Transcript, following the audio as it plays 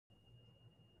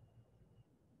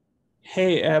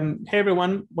Hey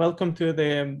everyone, welcome to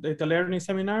the DataLearning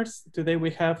seminars. Today we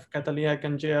have Cătălina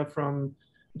Cangea from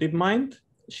DeepMind.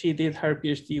 She did her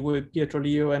PhD with Pietro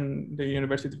Leo and the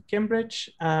University of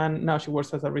Cambridge, and now she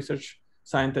works as a research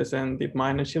scientist in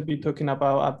DeepMind, and she'll be talking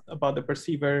about the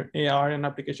perceiver AR and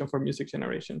application for music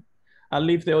generation. I'll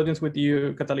leave the audience with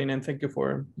you, Cătălina, and thank you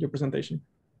for your presentation.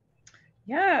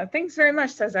 Yeah, thanks very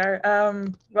much, Cesar.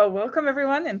 Well, welcome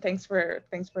everyone, and thanks for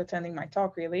attending my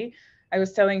talk. Really, I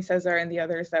was telling Cesar and the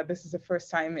others that this is the first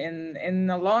time in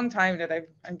a long time that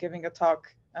I'm giving a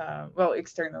talk, well,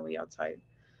 externally outside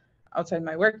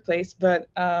my workplace. But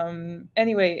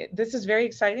anyway, this is very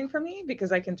exciting for me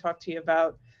because I can talk to you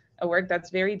about a work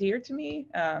that's very dear to me.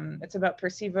 It's about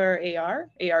perceiver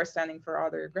AR standing for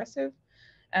Autoregressive,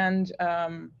 and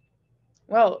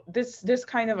well, this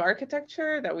kind of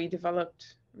architecture that we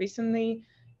developed recently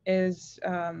is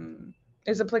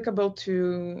applicable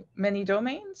to many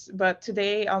domains, but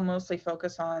today I'll mostly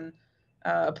focus on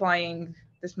applying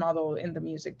this model in the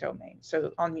music domain,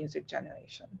 so on music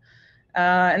generation.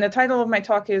 And the title of my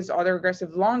talk is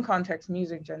Autoregressive Long Context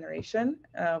Music Generation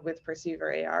with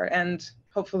Perceiver AR, and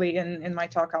hopefully in my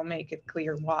talk I'll make it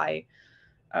clear why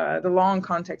the long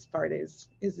context part is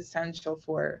essential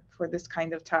for this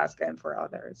kind of task and for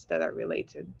others that are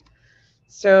related.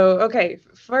 So, okay,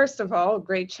 first of all,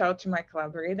 great shout to my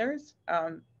collaborators.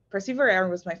 Perceiver AR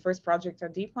was my first project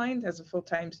at DeepMind as a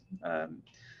full-time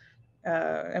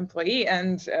employee,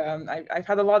 and I've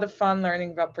had a lot of fun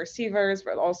learning about perceivers,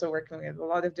 but also working with a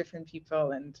lot of different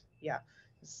people, and yeah,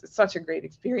 it's such a great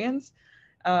experience.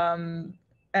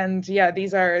 And yeah,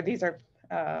 these are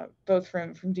both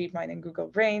from DeepMind and Google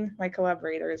Brain, my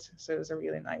collaborators. So it was a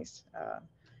really nice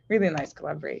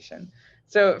collaboration.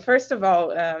 So first of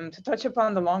all, to touch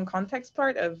upon the long context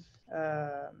part of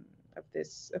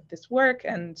this work,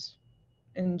 and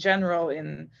in general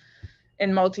in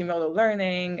multimodal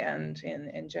learning and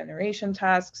in generation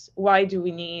tasks, why do we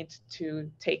need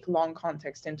to take long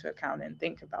context into account and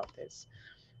think about this?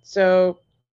 So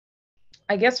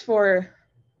I guess for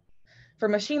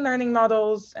machine learning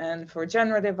models and for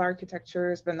generative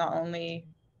architectures, but not only,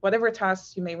 whatever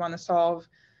tasks you may want to solve,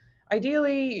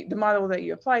 ideally, the model that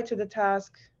you apply to the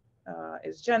task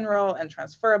is general and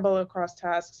transferable across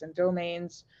tasks and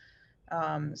domains.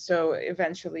 So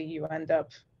eventually you end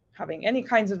up having any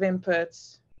kinds of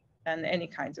inputs and any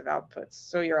kinds of outputs.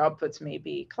 So your outputs may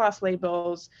be class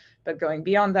labels, but going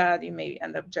beyond that, you may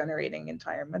end up generating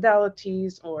entire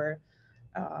modalities or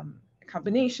a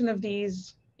combination of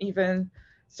these even.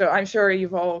 So I'm sure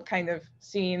you've all kind of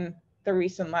seen the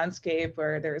recent landscape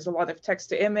where there's a lot of text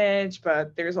to image,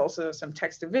 but there's also some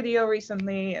text to video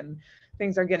recently, and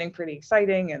things are getting pretty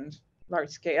exciting and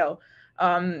large scale.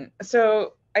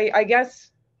 So I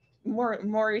guess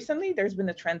more recently, there's been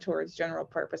a trend towards general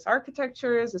purpose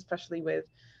architectures, especially with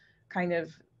kind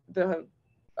of the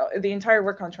entire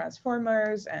work on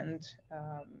transformers and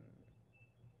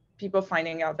people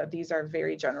finding out that these are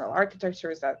very general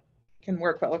architectures that can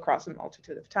work well across a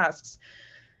multitude of tasks.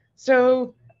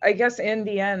 So I guess in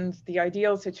the end, the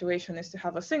ideal situation is to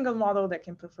have a single model that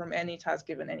can perform any task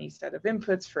given any set of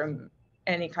inputs from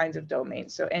any kinds of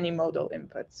domains, so any modal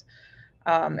inputs.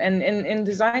 And in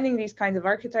designing these kinds of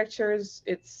architectures,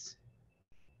 it's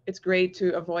great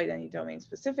to avoid any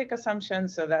domain-specific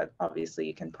assumptions so that obviously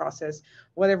you can process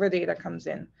whatever data comes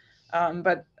in.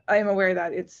 But I'm aware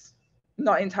that it's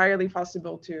not entirely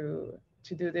possible to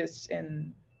do this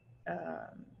in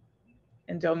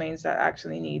domains that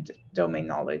actually need domain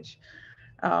knowledge.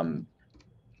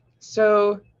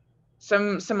 So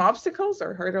some obstacles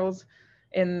or hurdles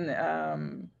in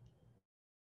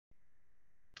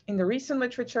the recent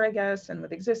literature, I guess, and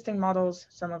with existing models,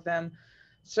 some of them.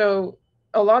 So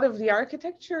a lot of the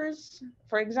architectures,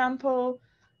 for example,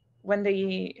 when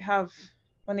they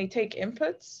take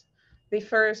inputs, they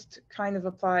first kind of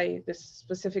apply this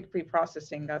specific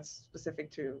pre-processing that's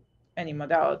specific to any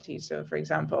modality. So for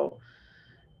example,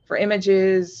 for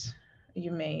images,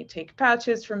 you may take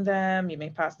patches from them, you may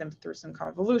pass them through some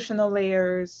convolutional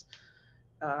layers.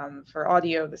 For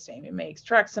audio, the same, you may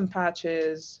extract some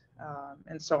patches,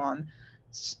 and so on.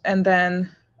 And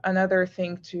then another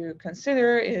thing to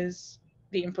consider is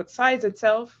the input size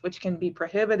itself, which can be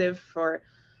prohibitive for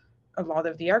a lot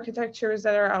of the architectures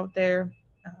that are out there.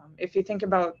 If you think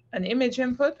about an image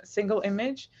input, a single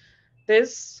image,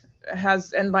 this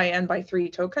has n by n by 3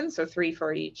 tokens, so 3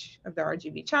 for each of the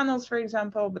RGB channels, for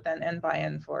example, but then n by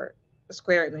n for a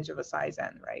square image of a size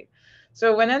n, right?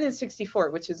 So when n is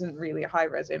 64, which isn't really a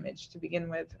high-res image to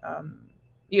begin with,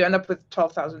 you end up with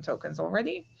 12,000 tokens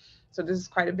already. So this is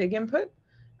quite a big input.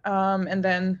 And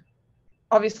then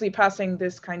obviously passing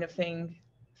this kind of thing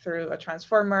through a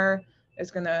transformer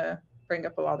is going to bring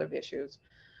up a lot of issues.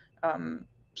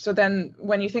 So then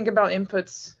when you think about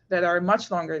inputs that are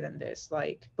much longer than this,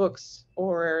 like books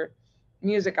or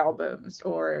music albums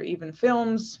or even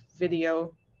films,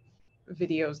 videos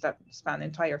that span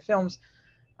entire films,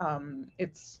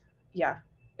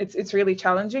 it's really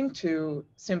challenging to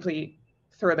simply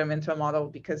throw them into a model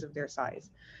because of their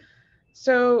size.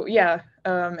 So yeah,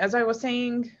 as I was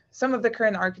saying, some of the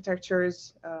current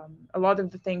architectures, a lot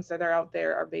of the things that are out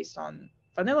there are based on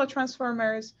vanilla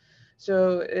transformers.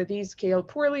 So these scale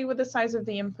poorly with the size of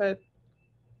the input.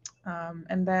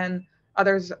 And then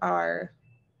others are,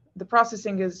 the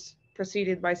processing is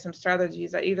preceded by some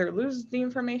strategies that either lose the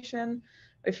information,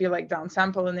 if you like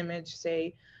downsample an image,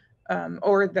 say,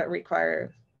 or that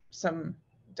require some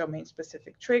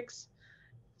domain-specific tricks.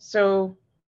 So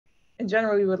in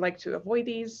general, we would like to avoid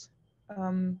these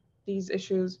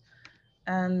issues.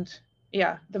 And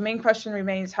yeah, the main question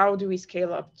remains, how do we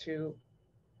scale up to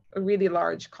a really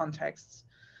large contexts?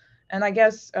 And I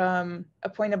guess a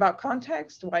point about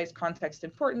context, why is context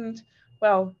important?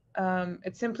 Well,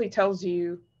 it simply tells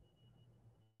you,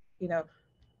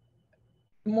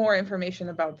 more information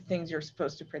about the things you're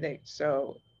supposed to predict.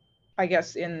 So I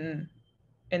guess in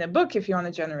a book, if you want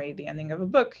to generate the ending of a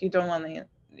book, you don't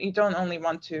only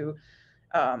want to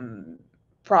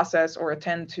process or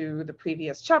attend to the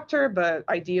previous chapter, but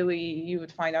ideally you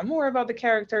would find out more about the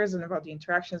characters and about the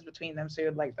interactions between them. So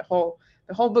you'd like the whole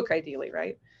book ideally,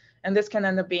 right? And this can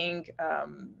end up being,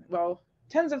 well,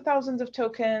 tens of thousands of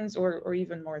tokens or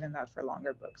even more than that for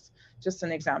longer books. Just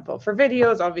an example. For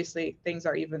videos, obviously, things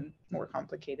are even more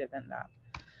complicated than that.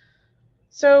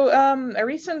 So a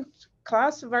recent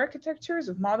class of architectures,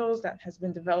 of models that has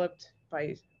been developed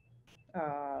by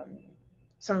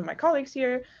some of my colleagues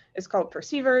here is called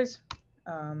perceivers.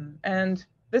 And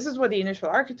this is what the initial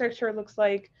architecture looks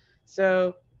like.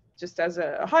 So just as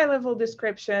a high-level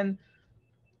description,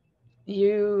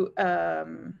 you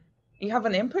have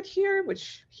an input here,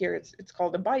 which here it's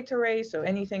called a byte array, so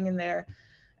anything in there.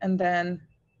 And then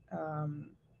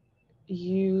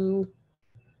you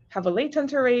have a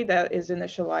latent array that is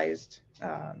initialized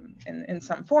in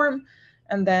some form.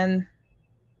 And then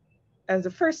as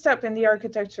a first step in the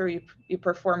architecture, you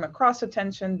perform a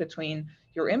cross-attention between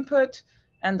your input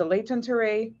and the latent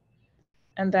array.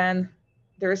 And then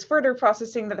there is further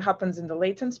processing that happens in the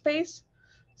latent space.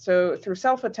 So through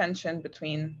self-attention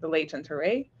between the latent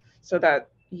array, so that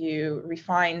you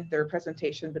refine the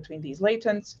representation between these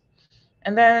latents.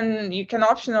 And then you can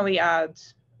optionally add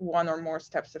one or more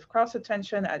steps of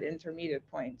cross-attention at intermediate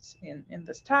points in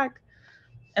the stack.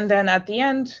 And then at the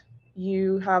end,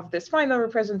 you have this final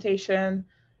representation.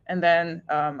 And then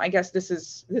I guess this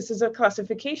is a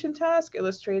classification task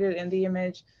illustrated in the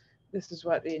image. This is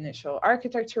what the initial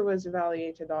architecture was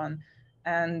evaluated on.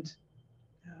 And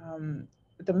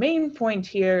the main point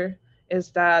here is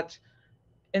that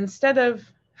instead of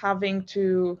having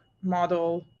to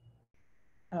model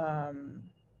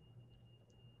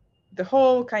the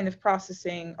whole kind of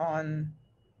processing on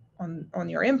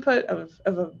your input of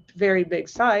a very big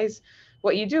size,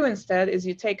 what you do instead is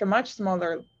you take a much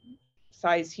smaller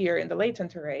size here in the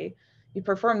latent array, you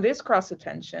perform this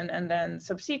cross-attention, and then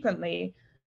subsequently,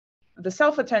 the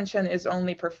self-attention is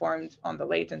only performed on the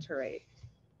latent array,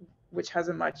 which has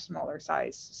a much smaller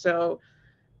size. So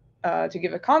to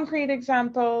give a concrete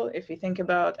example, if you think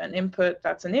about an input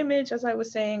that's an image, as I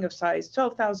was saying, of size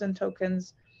 12,000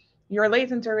 tokens, your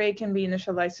latent array can be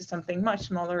initialized to something much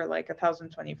smaller, like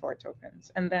 1,024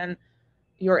 tokens. And then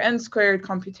your n-squared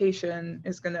computation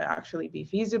is going to actually be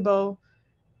feasible.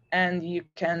 And you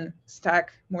can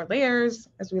stack more layers,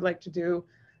 as we like to do,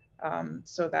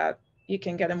 so that you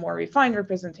can get a more refined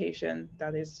representation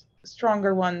that is a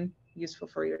stronger one, useful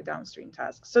for your downstream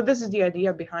tasks. So this is the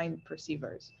idea behind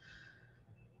perceivers.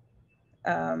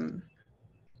 So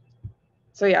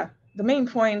yeah, the main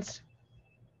points: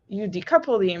 you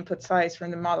decouple the input size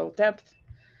from the model depth.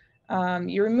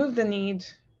 You remove the need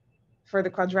for the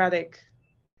quadratic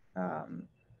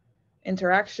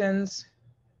interactions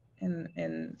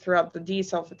throughout the D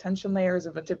self-attention layers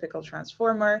of a typical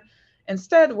transformer.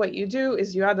 Instead, what you do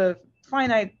is you add a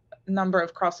finite number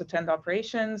of cross-attend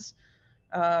operations.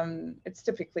 It's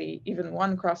typically even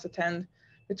one cross-attend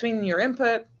between your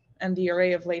input and the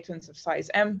array of latents of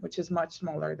size M, which is much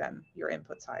smaller than your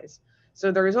input size.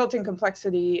 So the resulting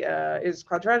complexity is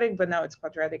quadratic, but now it's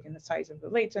quadratic in the size of the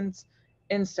latents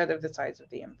instead of the size of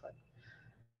the input.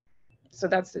 So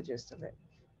that's the gist of it.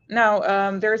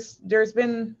 Now, there's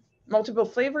been multiple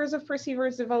flavors of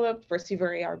perceivers developed,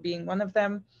 perceiver AR being one of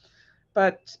them,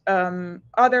 but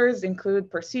others include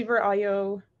perceiver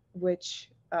IO, which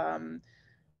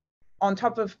on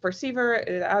top of perceiver,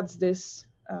 it adds this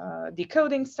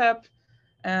decoding step,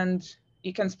 and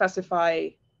you can specify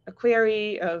a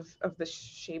query of the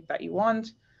shape that you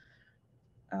want.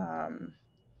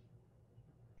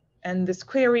 And this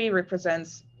query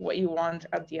represents what you want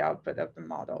at the output of the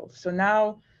model. So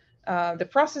now the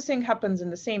processing happens in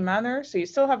the same manner. So you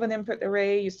still have an input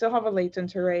array, you still have a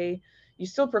latent array, you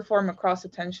still perform a cross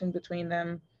attention between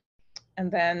them,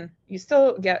 and then you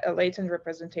still get a latent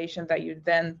representation that you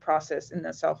then process in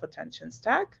the self-attention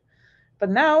stack. But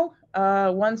now,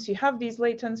 once you have these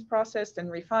latents processed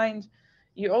and refined,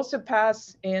 you also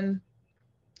pass in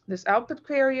this output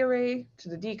query array to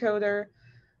the decoder.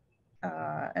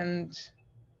 And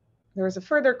there is a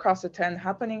further cross-attend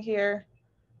happening here.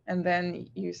 And then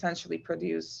you essentially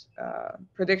produce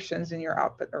predictions in your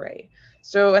output array.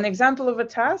 So an example of a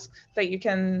task that you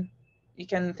can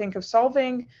think of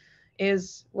solving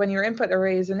is when your input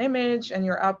array is an image and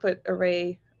your output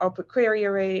query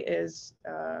array is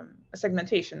a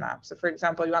segmentation map. So for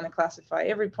example, you want to classify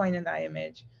every point in that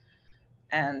image,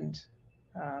 and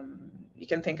you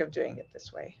can think of doing it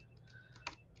this way.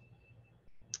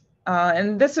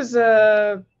 And this is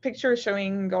a picture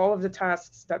showing all of the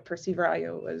tasks that Perceiver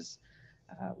IO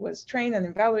was trained and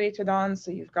evaluated on. So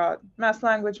you've got mass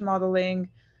language modeling,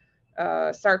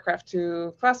 StarCraft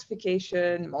 2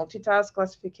 classification, multitask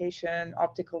classification,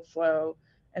 optical flow,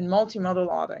 and multimodal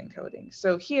autoencoding.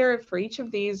 So here, for each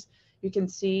of these, you can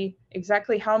see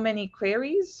exactly how many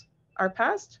queries are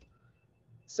passed.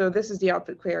 So this is the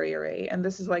output query array, and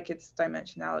this is like its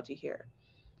dimensionality here.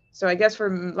 So I guess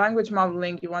for language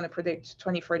modeling, you want to predict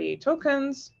 2048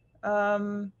 tokens.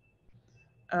 What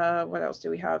else do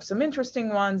we have? Some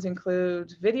interesting ones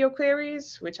include video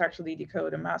queries, which actually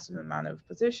decode a massive amount of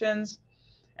positions,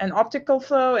 and optical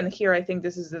flow. And here, I think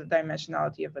this is the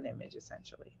dimensionality of an image,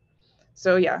 essentially.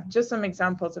 So yeah, just some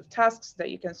examples of tasks that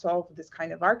you can solve with this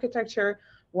kind of architecture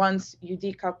once you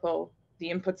decouple the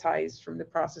input size from the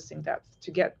processing depth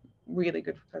to get really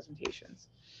good representations.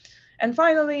 And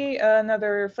finally,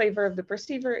 another flavor of the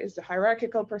perceiver is the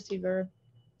hierarchical perceiver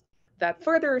that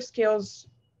further scales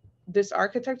this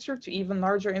architecture to even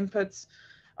larger inputs,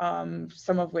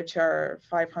 some of which are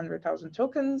 500,000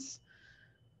 tokens,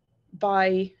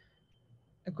 by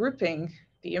grouping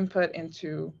the input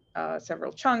into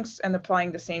several chunks and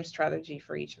applying the same strategy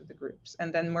for each of the groups,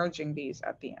 and then merging these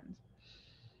at the end.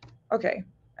 Okay,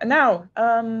 and now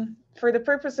for the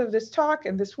purpose of this talk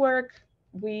and this work,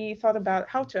 we thought about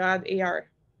how to add AR,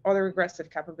 autoregressive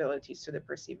capabilities to the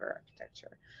perceiver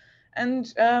architecture. And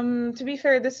to be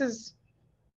fair,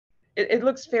 it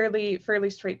looks fairly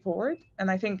straightforward, and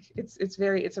I think it's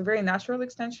a very natural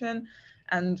extension,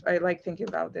 and I like thinking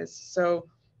about this. So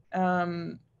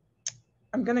I'm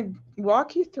going to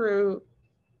walk you through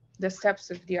the steps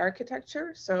of the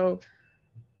architecture. So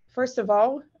first of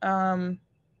all, I'm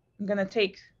going to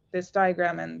take this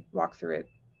diagram and walk through it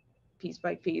piece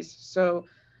by piece. So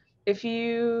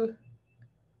here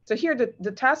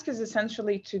the task is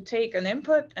essentially to take an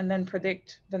input and then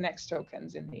predict the next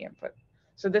tokens in the input.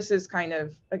 So this is kind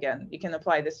of, again, you can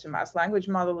apply this to mass language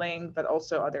modeling, but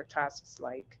also other tasks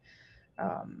like,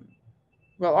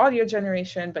 well, audio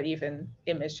generation, but even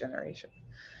image generation.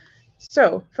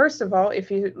 So first of all, if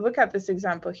you look at this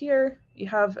example here, you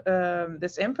have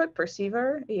this input,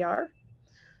 perceiver, AR,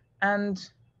 and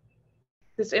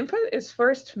this input is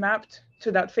first mapped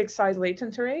to that fixed size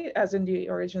latent array, as in the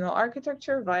original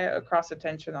architecture, via a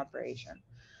cross-attention operation.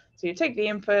 So you take the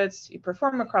inputs, you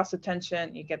perform a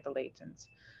cross-attention, you get the latents.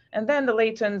 And then the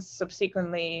latents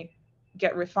subsequently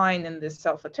get refined in this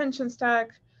self-attention stack.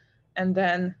 And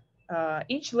then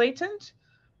each latent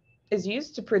is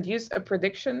used to produce a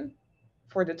prediction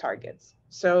for the targets.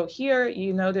 So here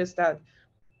you notice that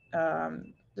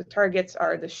the targets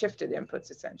are the shifted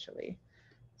inputs, essentially.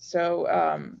 So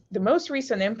the most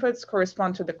recent inputs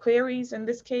correspond to the queries in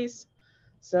this case.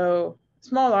 So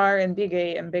small r and big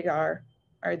A and big R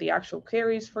are the actual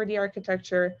queries for the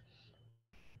architecture.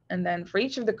 And then for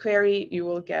each of the query, you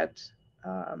will get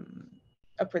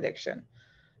a prediction.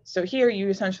 So here you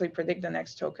essentially predict the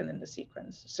next token in the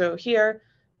sequence. So here,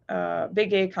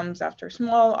 big A comes after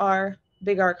small r,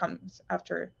 big R comes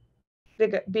after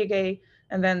big A,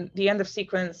 and then the end of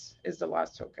sequence is the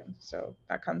last token. So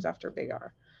that comes after big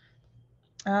R.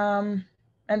 And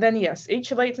then yes,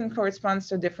 each latent corresponds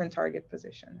to a different target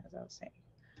position, as I was saying.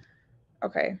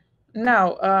 Okay,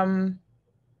 now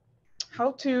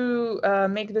how to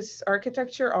make this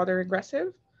architecture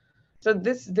autoregressive? So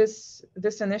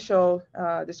this initial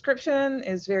description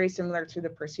is very similar to the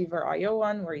Perceiver IO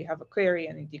one, where you have a query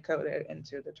and you decode it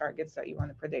into the targets that you want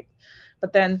to predict.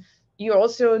 But then You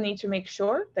also need to make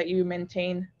sure that you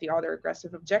maintain the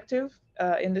autoregressive objective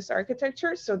in this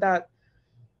architecture, so that,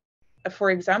 for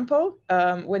example,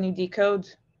 when you decode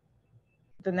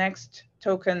the next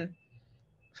token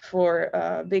for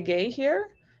big A here,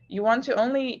 you want to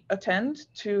only attend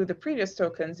to the previous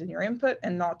tokens in your input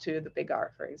and not to the big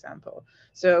R, for example.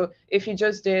 So if you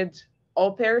just did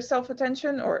all pairs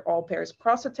self-attention or all pairs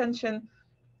cross-attention,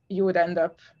 you would end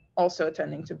up also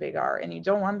attending to big R. And you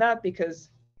don't want that, because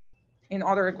in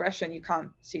autoregression, you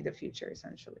can't see the future,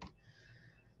 essentially.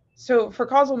 So for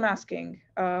causal masking,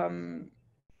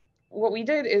 what we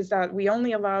did is that we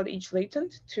only allowed each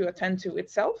latent to attend to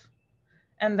itself,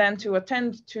 and then to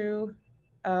attend to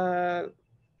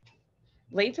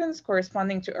latents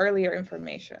corresponding to earlier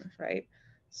information, right?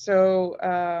 So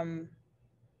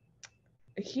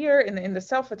here in the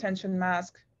self-attention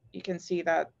mask, you can see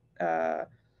that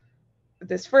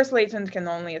this first latent can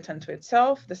only attend to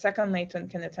itself, the second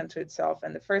latent can attend to itself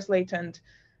and the first latent,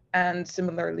 and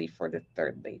similarly for the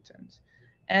third latent.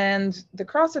 And the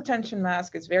cross-attention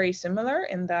mask is very similar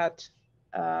in that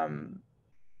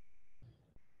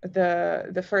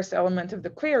the first element of the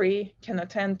query can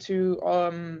attend to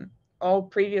all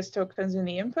previous tokens in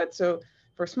the input. So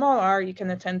for small r, you can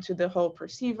attend to the whole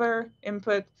perceiver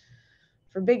input.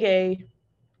 For big A,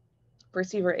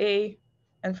 perceiver A,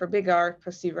 and for big R,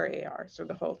 perceiver AR, so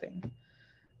the whole thing.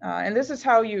 And this is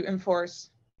how you enforce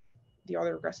the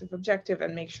autoregressive objective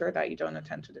and make sure that you don't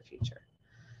attend to the future.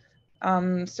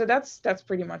 So that's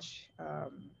pretty much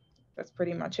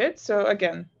it. So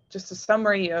again, just a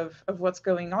summary of what's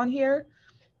going on here.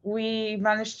 We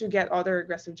managed to get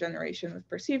autoregressive generation with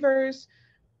perceivers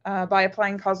by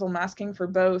applying causal masking for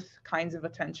both kinds of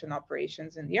attention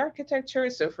operations in the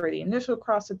architecture. So for the initial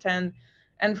cross-attend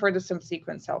and for the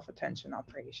subsequent self-attention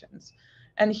operations.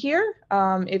 And here,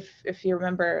 if you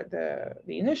remember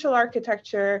the initial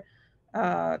architecture,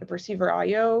 the perceiver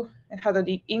I/O, it had a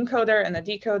encoder and a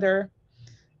decoder.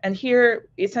 And here,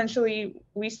 essentially,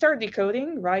 we start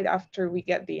decoding right after we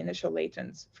get the initial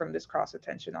latents from this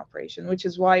cross-attention operation, which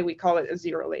is why we call it a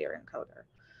zero-layer encoder.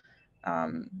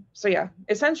 So yeah,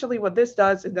 essentially what this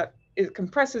does is that it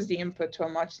compresses the input to a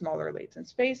much smaller latent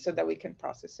space so that we can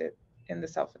process it in the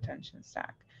self-attention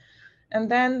stack. And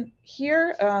then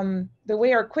here, the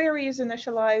way our query is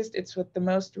initialized, it's with the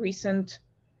most recent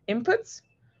inputs.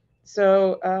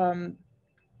 So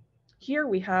here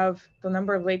we have the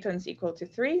number of latents equal to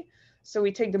 3. So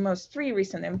we take the most 3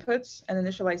 recent inputs and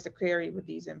initialize the query with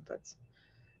these inputs.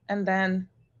 And then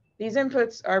these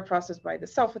inputs are processed by the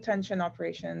self-attention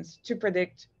operations to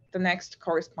predict the next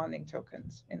corresponding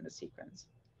tokens in the sequence.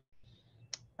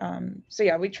 So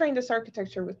yeah, we trained this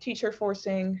architecture with teacher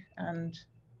forcing, and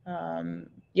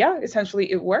yeah,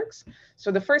 essentially it works.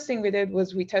 So the first thing we did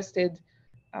was we tested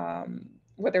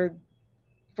whether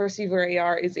perceiver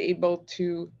AR is able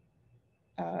to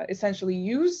essentially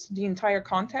use the entire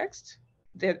context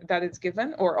that it's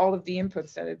given, or all of the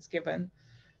inputs that it's given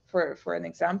for an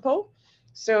example.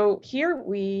 So here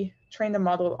we trained the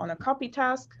model on a copy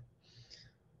task,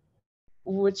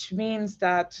 which means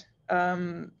that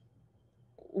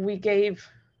we gave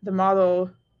the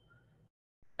model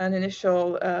an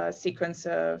initial sequence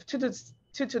of 2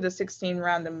 to the 16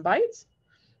 random bytes.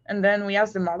 And then we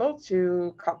asked the model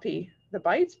to copy the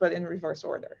bytes, but in reverse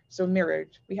order. So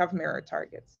mirrored, we have mirrored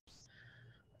targets.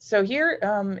 So here,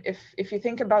 if you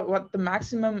think about what the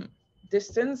maximum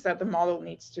distance that the model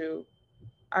needs to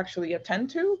actually attend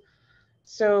to,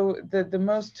 so the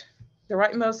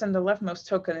rightmost and the leftmost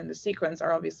token in the sequence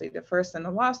are obviously the first and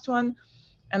the last one,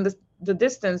 and the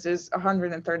distance is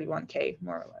 131K,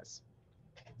 more or less.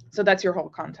 So that's your whole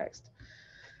context.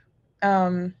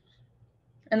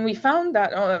 And we found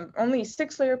that only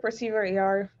 6-layer perceiver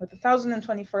AR with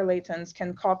 1,024 latents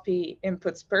can copy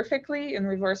inputs perfectly in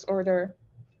reverse order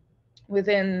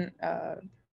within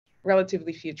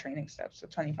relatively few training steps, so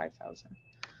 25,000.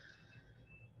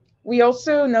 We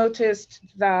also noticed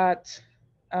that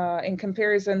in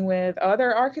comparison with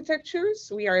other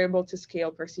architectures, we are able to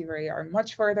scale perceiver AR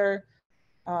much further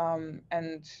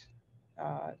and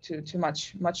to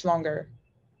much longer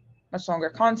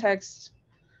contexts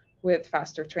with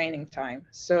faster training time.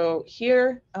 So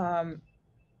here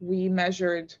we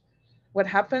measured what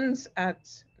happens at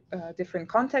different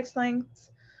context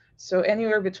lengths. So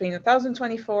anywhere between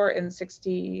 1,024 and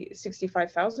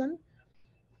 65,000.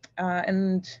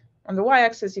 And on the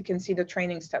y-axis, you can see the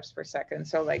training steps per second.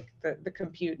 So like the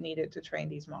compute needed to train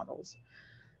these models.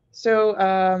 So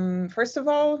first of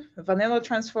all, vanilla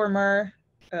transformer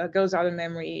goes out of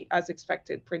memory as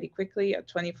expected pretty quickly at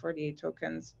 2048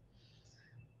 tokens.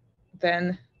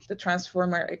 Then the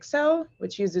transformer Excel,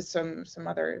 which uses some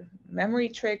other memory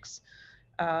tricks,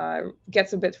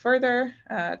 gets a bit further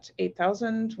at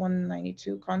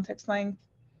 8,192 context length.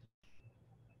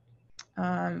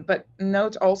 But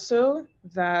note also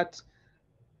that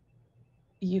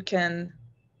you can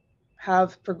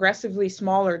have progressively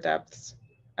smaller depths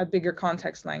at bigger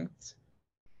context lengths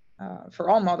for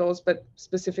all models, but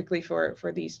specifically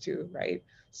for these two, right?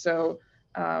 So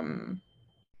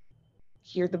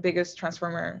here the biggest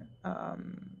transformer,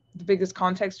 the biggest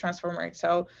context transformer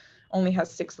Excel only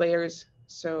has 6 layers.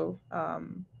 So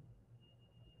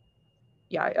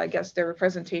yeah, I guess the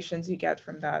representations you get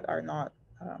from that are not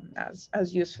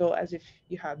as useful as if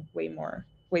you had way more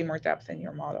depth in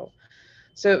your model.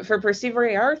 So for Perceiver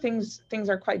AR, things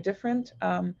are quite different.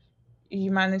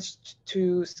 You managed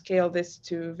to scale this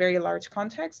to very large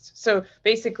contexts. So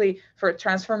basically, for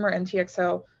Transformer and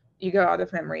TXL, you go out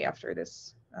of memory after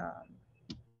this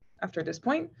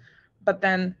point. But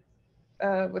then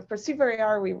with Perceiver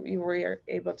AR, we were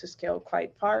able to scale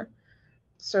quite far.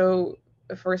 So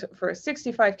for a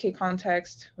 65K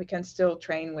context, we can still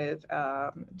train with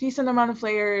a decent amount of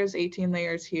layers, 18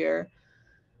 layers here,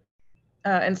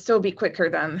 and still be quicker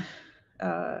than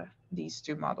these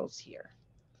two models here.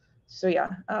 So yeah,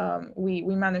 we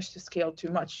managed to scale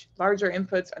to much larger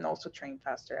inputs and also train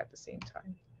faster at the same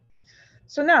time.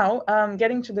 So now,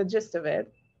 getting to the gist of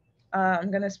it,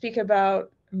 I'm going to speak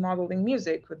about modeling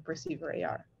music with Perceiver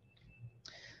AR.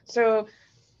 So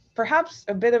perhaps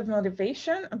a bit of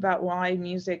motivation about why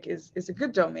music is a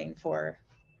good domain for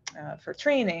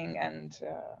training and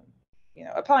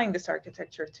applying this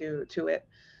architecture to it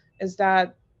is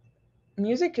that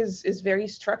music is very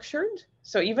structured.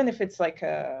 So even if it's like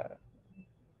a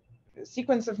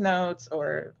sequence of notes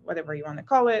or whatever you want to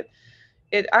call it,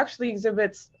 it actually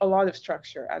exhibits a lot of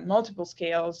structure at multiple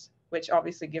scales, which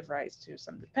obviously give rise to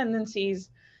some dependencies.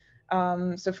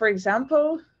 So for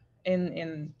example,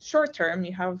 in short term,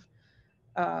 you have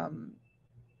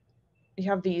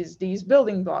these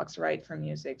building blocks, right, for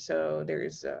music. So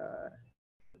there's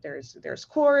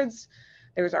chords,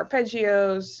 there's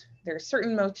arpeggios, there's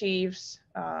certain motifs.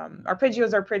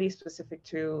 Arpeggios are pretty specific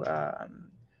to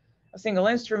a single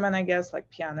instrument, I guess, like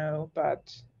piano,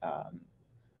 but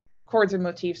chords and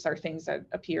motifs are things that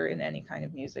appear in any kind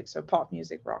of music. So pop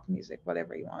music, rock music,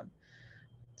 whatever you want.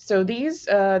 So these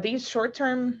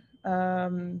short-term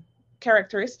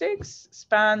characteristics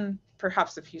span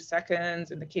perhaps a few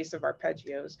seconds in the case of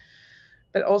arpeggios,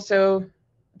 but also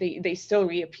they still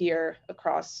reappear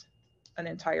across an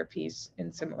entire piece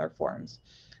in similar forms,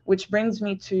 which brings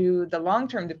me to the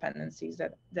long-term dependencies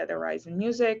that arise in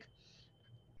music.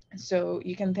 So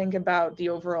you can think about the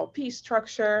overall piece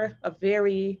structure. A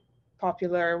very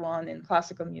popular one in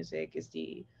classical music is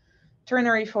the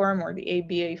ternary form or the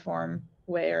ABA form,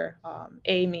 where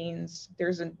A means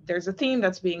there's a theme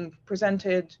that's being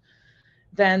presented,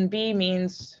 then B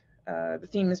means the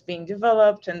theme is being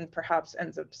developed and perhaps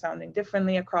ends up sounding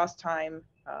differently across time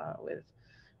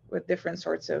with different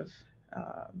sorts of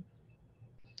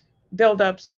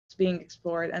buildups being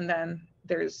explored, and then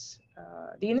there's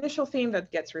the initial theme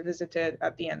that gets revisited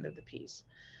at the end of the piece.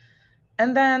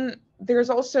 And then there's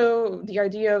also the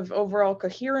idea of overall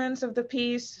coherence of the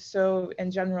piece. So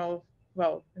in general,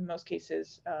 well, in most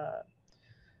cases, a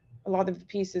lot of the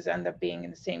pieces end up being in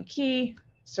the same key.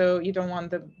 So you don't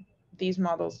want these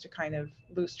models to kind of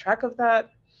lose track of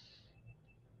that.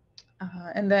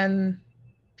 And then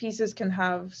pieces can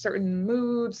have certain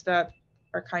moods that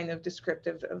are kind of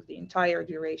descriptive of the entire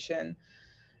duration.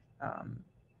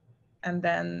 And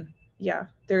then, yeah,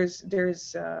 there's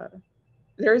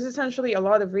essentially a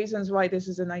lot of reasons why this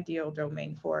is an ideal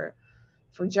domain for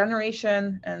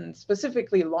generation, and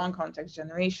specifically long context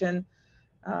generation.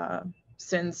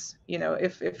 Since,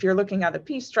 if you're looking at a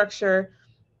piece structure,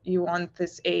 you want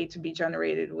this A to be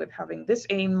generated with having this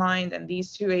A in mind, and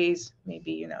these two A's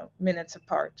maybe, minutes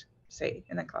apart, say,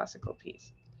 in a classical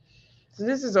piece. So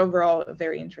this is overall a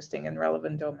very interesting and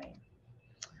relevant domain.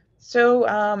 So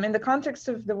in the context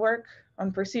of the work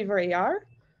on Perceiver AR,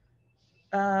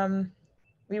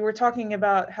 we were talking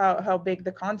about how big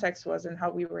the context was and how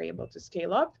we were able to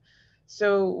scale up.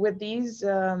 So with these,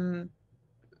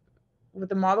 with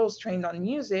the models trained on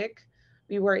music,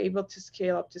 we were able to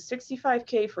scale up to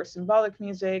 65K for symbolic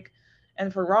music,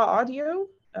 and for raw audio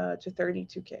to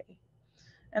 32K.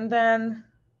 And then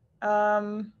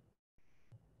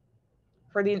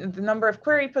for the number of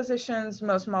query positions,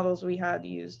 most models we had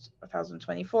used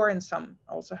 1024, and some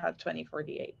also had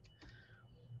 2048.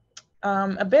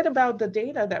 A bit about the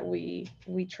data that we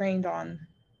trained on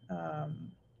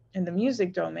in the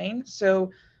music domain.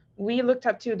 So we looked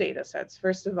at two data sets.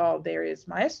 First of all, there is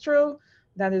Maestro.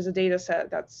 That is a data set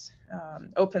that's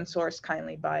open source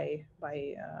kindly by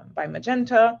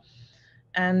Magenta,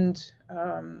 and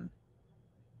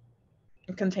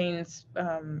it contains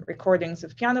recordings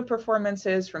of piano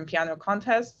performances from piano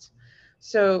contests.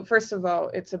 So first of all,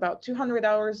 it's about 200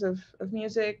 hours of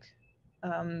music.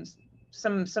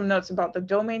 Some notes about the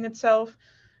domain itself.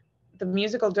 The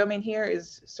musical domain here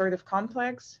is sort of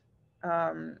complex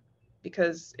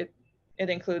because it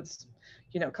includes,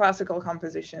 classical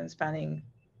composition spanning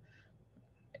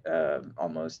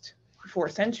almost 4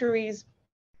 centuries.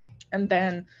 And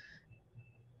then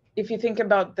if you think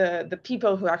about the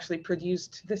people who actually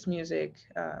produced this music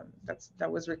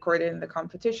that was recorded in the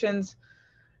competitions,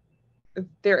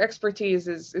 their expertise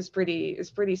is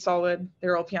pretty solid.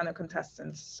 They're all piano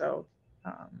contestants, so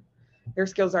their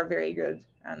skills are very good,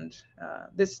 and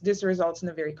this results in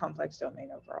a very complex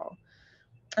domain overall.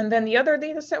 And then the other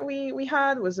data set we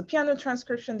had was a piano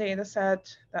transcription data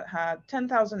set that had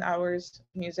 10,000 hours of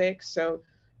music, so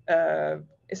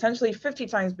essentially 50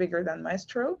 times bigger than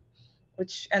Maestro,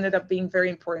 which ended up being very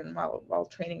important while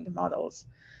training the models.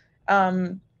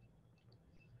 The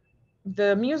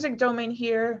music domain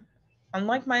here,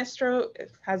 unlike Maestro,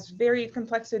 it has varied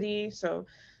complexity. So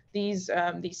these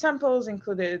samples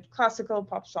included classical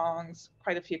pop songs,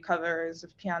 quite a few covers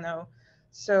of piano.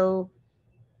 So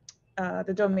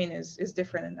the domain is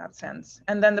different in that sense.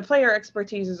 And then the player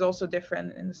expertise is also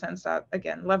different in the sense that,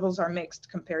 again, levels are mixed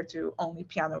compared to only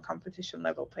piano competition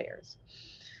level players.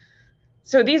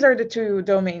 So these are the two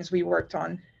domains we worked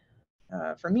on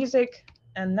for music.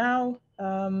 And now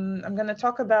I'm going to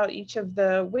talk about each of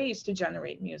the ways to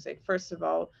generate music. First of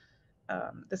all,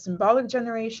 the symbolic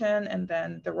generation, and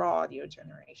then the raw audio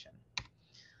generation.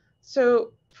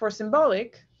 So for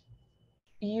symbolic,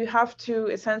 you have to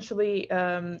essentially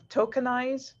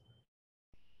tokenize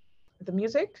the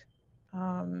music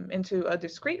into a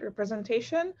discrete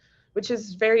representation, which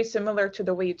is very similar to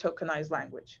the way you tokenize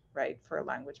language, right, for a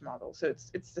language model. So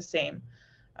it's the same.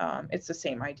 It's the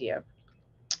same idea.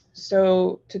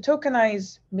 So to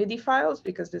tokenize MIDI files,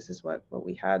 because this is what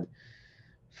we had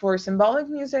for symbolic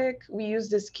music, we use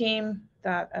this scheme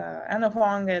that Anna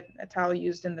Huang et al.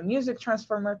 Used in the music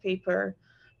transformer paper,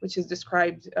 which is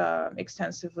described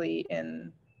extensively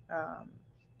in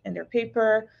their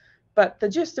paper. But the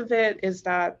gist of it is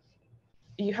that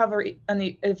you have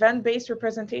an event-based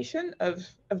representation of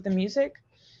the music,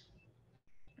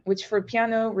 which for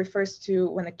piano refers to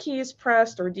when a key is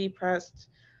pressed or depressed,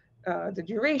 the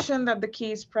duration that the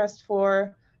key is pressed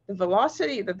for, the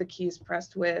velocity that the key is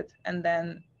pressed with, and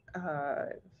then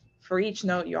for each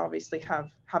note, you obviously have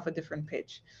a different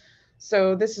pitch.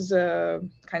 So this is a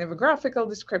kind of a graphical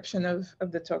description of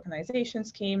the tokenization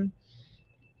scheme.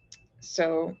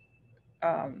 So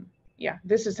yeah,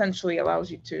 this essentially allows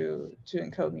you to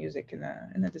encode music in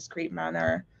a discrete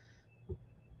manner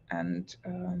and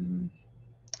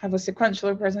have a sequential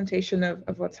representation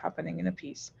of what's happening in a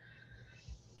piece.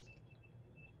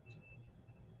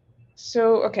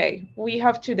 So, okay, we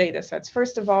have two data sets.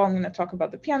 First of all, I'm going to talk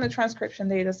about the piano transcription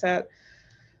data set.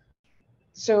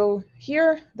 So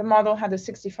here, the model had a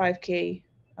 65K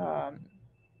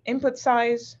input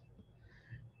size.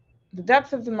 The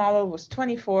depth of the model was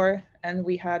 24, and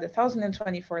we had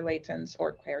 1,024 latents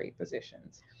or query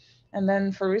positions. And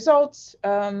then for results,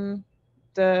 the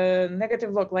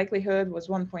negative log likelihood was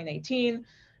 1.18.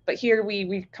 But here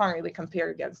we can't really compare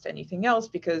against anything else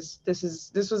because this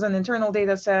was an internal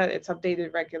data set. It's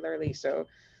updated regularly, so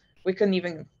we couldn't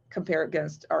even compare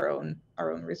against our own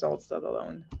results, let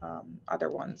alone other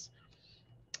ones.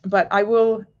 But I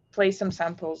will play some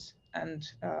samples and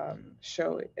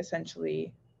show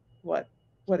essentially what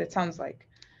it sounds like.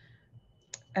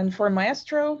 And for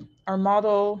Maestro, our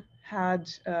model had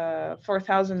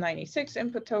 4,096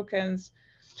 input tokens,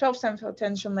 12 sample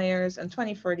attention layers, and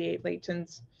 2048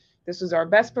 latents. This was our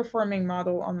best performing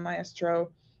model on Maestro.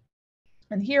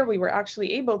 And here we were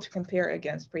actually able to compare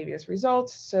against previous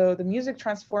results. So the music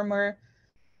transformer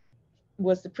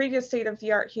was the previous state of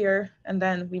the art here. And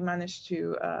then we managed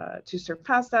to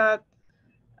surpass that.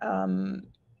 And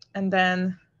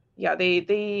then, yeah,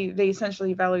 they essentially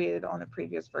evaluated on a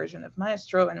previous version of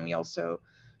Maestro. And we also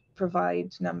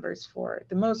provide numbers for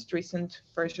the most recent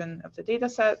version of the data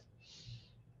set.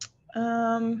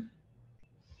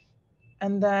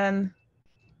 And then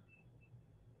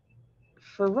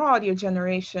for raw audio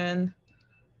generation,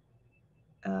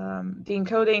 the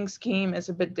encoding scheme is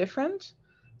a bit different.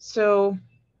 So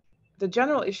the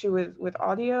general issue with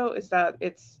audio is that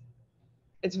it's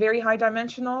very high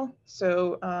dimensional.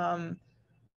 So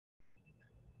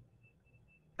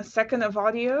a second of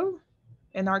audio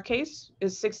in our case,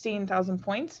 is 16,000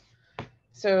 points.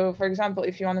 So for example,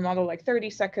 if you want to model like 30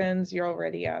 seconds, you're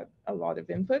already at a lot of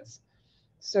inputs.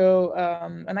 So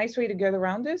a nice way to get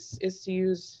around this is to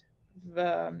use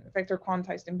the vector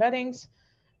quantized embeddings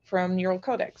from neural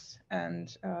codecs.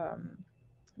 And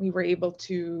we were able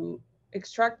to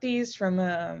extract these from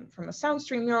a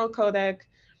soundstream neural codec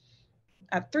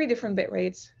at 3 different bit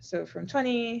rates. So from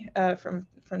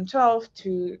 12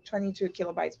 to 22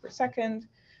 kilobytes per second.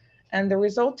 And the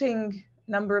resulting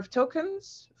number of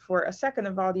tokens for a second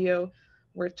of audio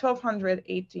were 1200,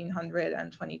 1800,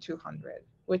 and 2200,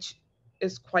 which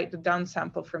is quite the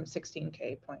downsample from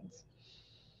 16K points.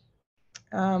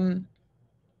 And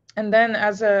then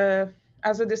as a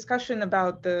discussion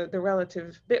about the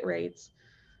relative bit rates,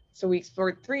 so we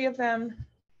explored 3 of them.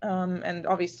 And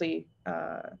obviously,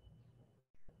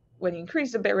 when you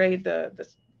increase the bit rate, the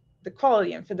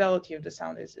quality and fidelity of the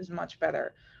sound is much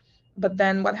better. But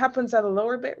then what happens at a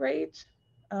lower bit rate?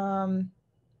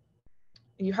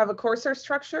 You have a coarser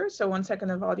structure. So 1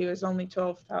 second of audio is only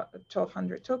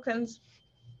 1200 tokens,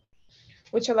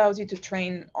 which allows you to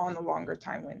train on a longer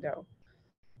time window.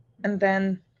 And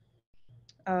then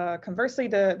conversely,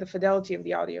 the fidelity of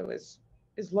the audio is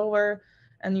lower,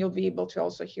 and you'll be able to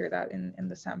also hear that in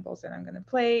the samples that I'm going to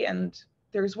play. And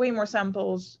there's way more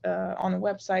samples on a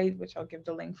website, which I'll give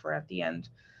the link for at the end.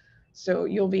 So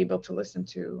you'll be able to listen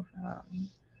to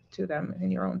them in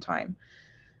your own time.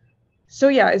 So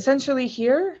yeah, essentially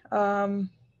here,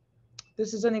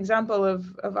 this is an example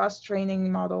of us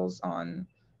training models on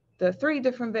the 3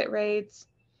 different bit rates.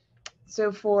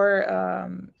 So for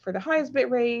the highest bit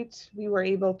rate, we were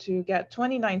able to get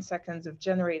 29 seconds of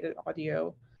generated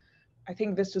audio. I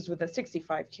think this was with a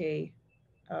 65K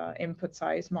input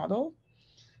size model.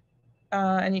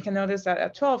 And you can notice that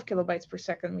at 12 kilobytes per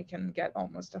second, we can get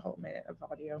almost a whole minute of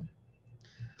audio.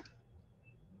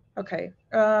 Okay,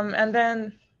 and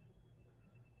then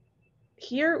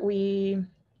here we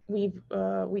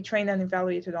trained and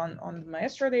evaluated on the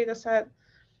Maestro data set.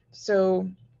 So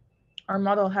our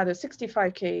model had a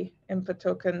 65K input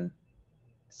token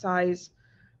size,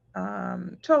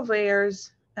 12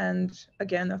 layers, and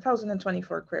again,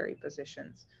 1,024 query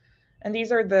positions. And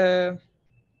these are the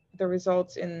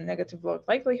results in negative log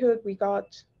likelihood we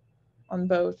got on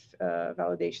both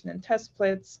validation and test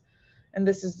splits. And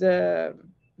this is the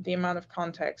amount of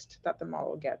context that the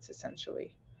model gets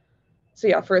essentially. So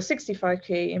yeah, for a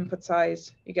 65K input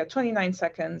size, you get 29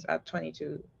 seconds at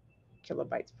 22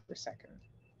 kilobytes per second.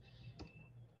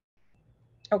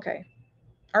 Okay,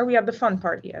 are we at the fun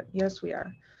part yet? Yes, we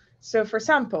are. So for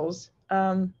samples,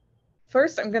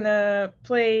 first I'm gonna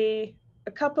play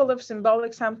a couple of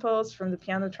symbolic samples from the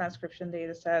piano transcription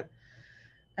data set.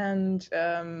 And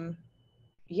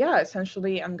yeah,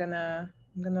 essentially I'm gonna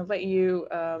let you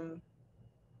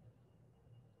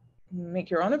make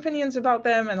your own opinions about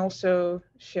them and also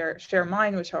share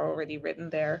mine, which are already written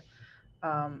there.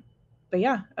 But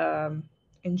yeah,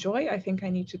 enjoy. I think I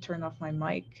need to turn off my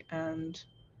mic and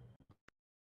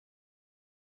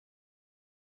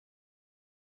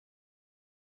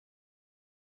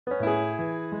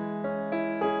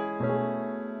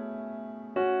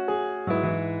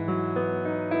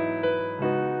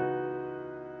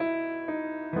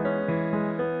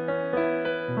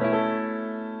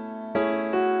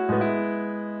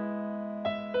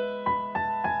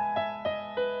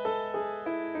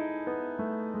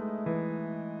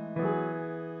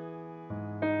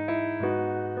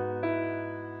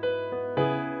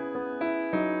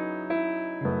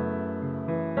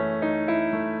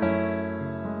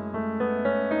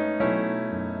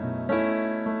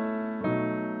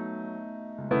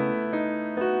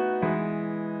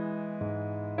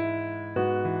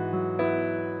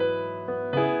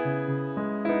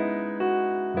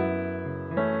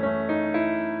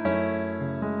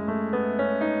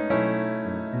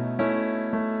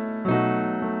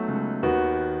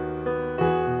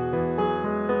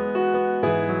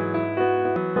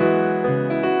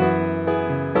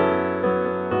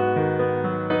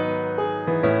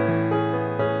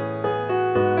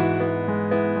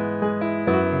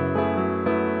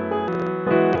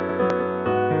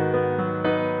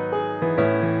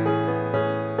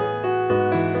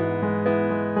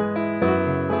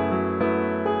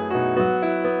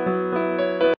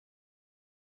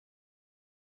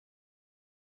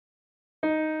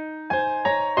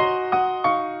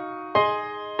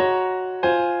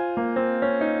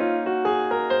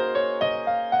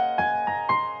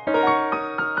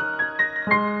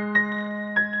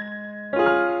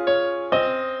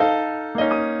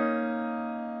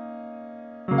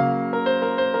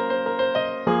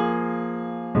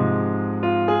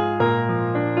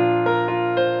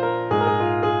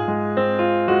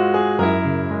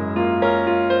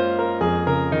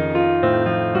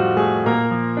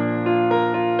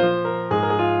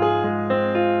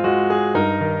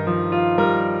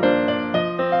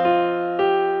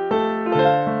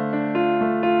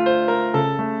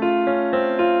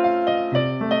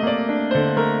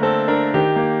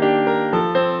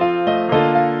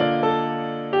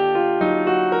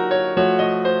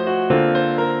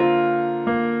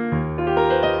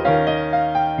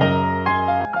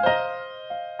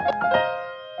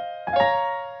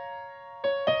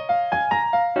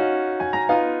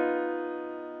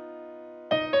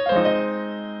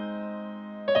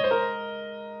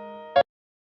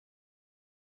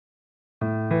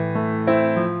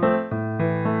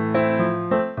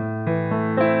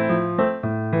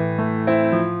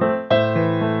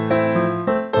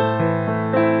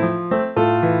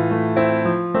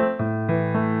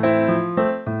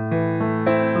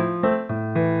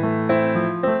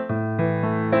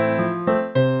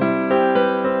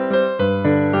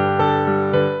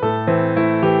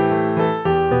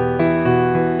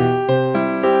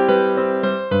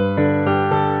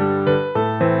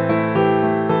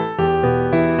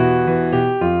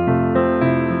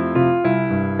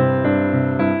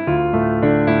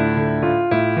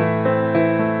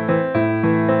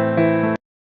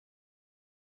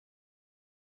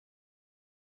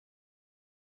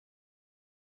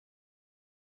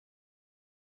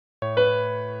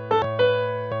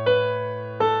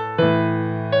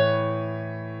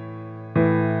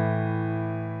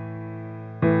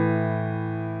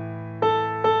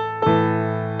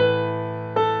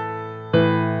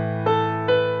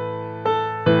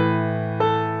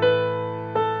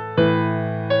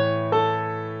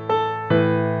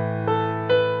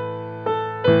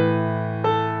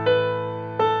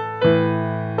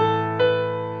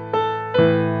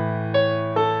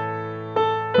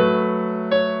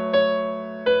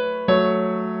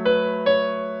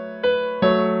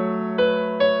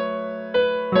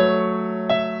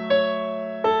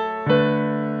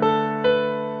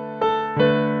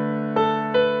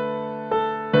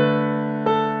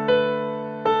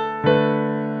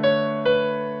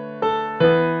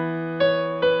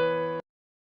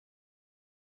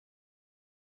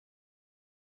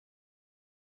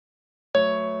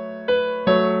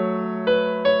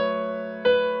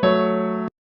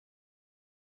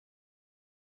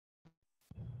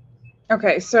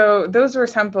Okay, so those were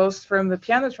samples from the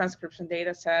piano transcription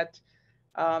data set.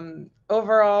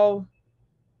 Overall,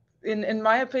 in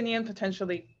my opinion,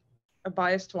 potentially a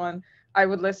biased one, I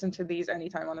would listen to these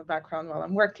anytime on the background while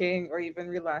I'm working or even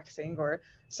relaxing. Or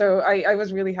so I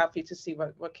was really happy to see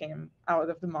what came out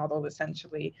of the model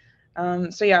essentially.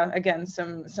 So yeah, again,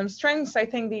 some strengths I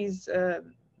think these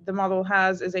the model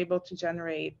has is able to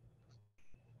generate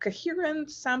coherent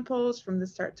samples from the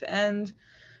start to end.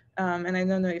 And I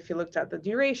don't know if you looked at the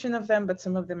duration of them, but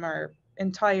some of them are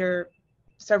entire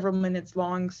several minutes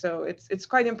long. So it's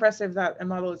quite impressive that a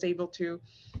model is able to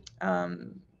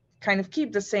kind of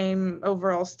keep the same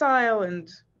overall style and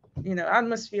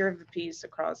atmosphere of the piece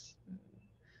across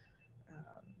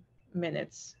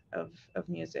minutes of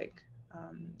music.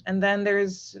 And then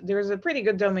there's a pretty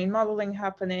good domain modeling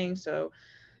happening. So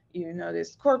you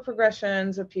notice chord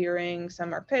progressions appearing,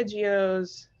 some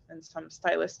arpeggios, and some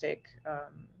stylistic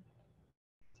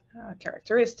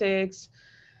characteristics.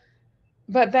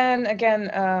 But then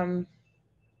again,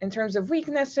 in terms of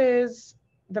weaknesses,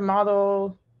 the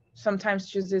model sometimes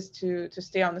chooses to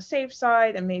stay on the safe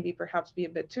side and maybe perhaps be a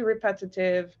bit too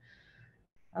repetitive,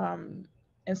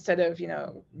 instead of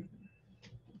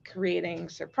creating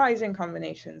surprising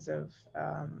combinations of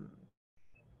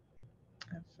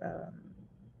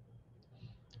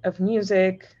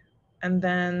music. And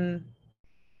then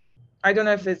I don't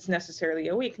know if it's necessarily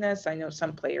a weakness. I know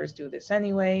some players do this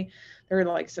anyway. There are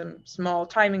like some small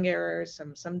timing errors,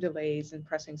 some delays in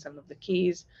pressing some of the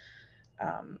keys.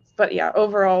 But yeah,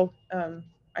 overall,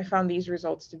 I found these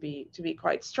results to be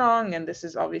quite strong. And this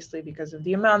is obviously because of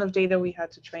the amount of data we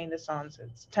had to train this on. So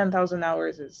it's 10,000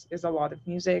 hours is a lot of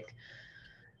music.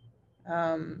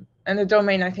 And the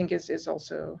domain, I think, is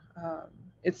also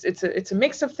it's a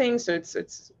mix of things. So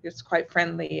it's quite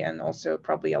friendly and also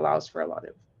probably allows for a lot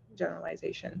of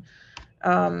generalization.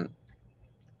 And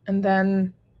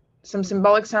then some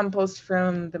symbolic samples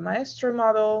from the Maestro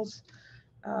models.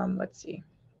 Let's see.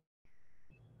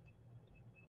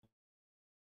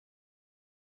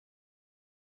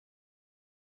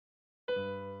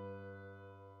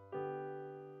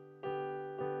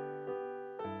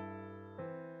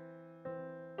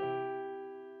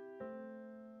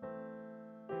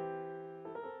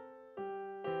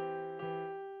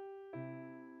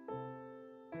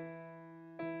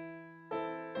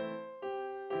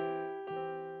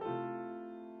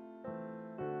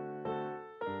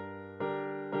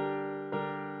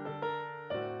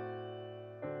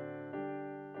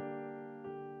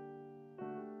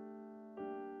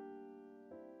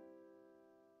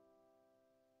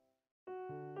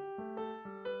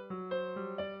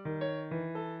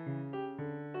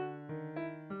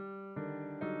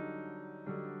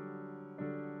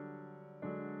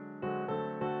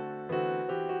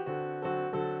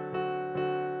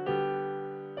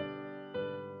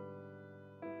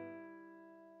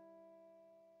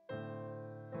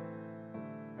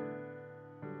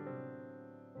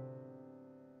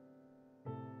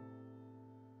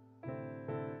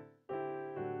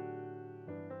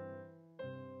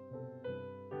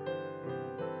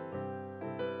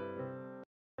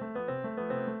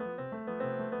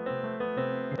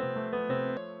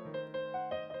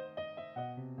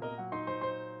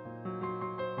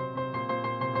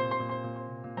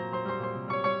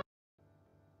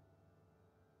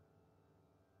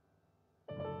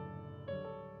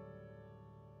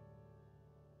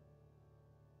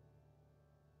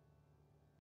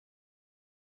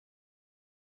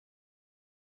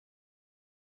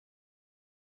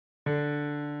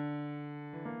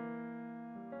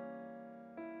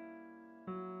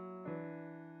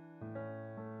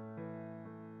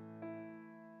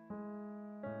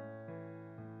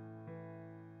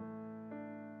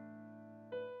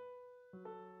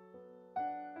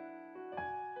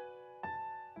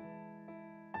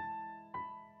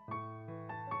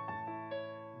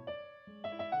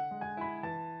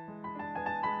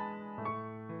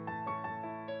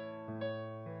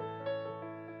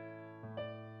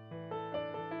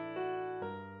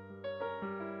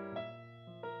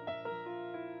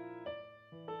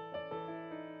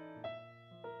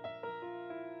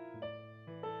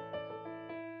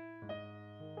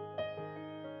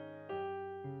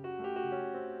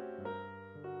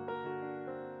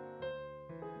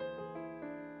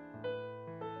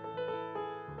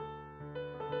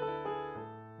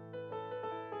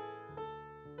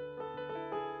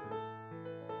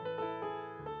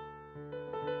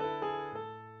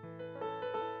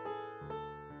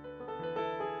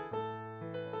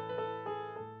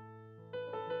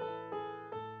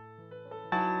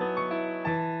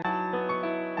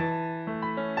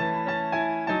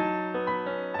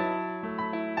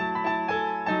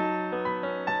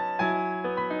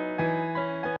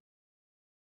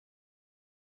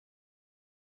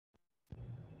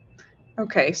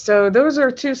 Okay, so those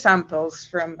are two samples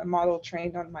from a model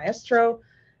trained on Maestro.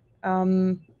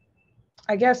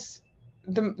 I guess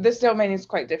this domain is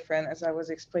quite different, as I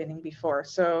was explaining before.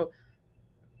 So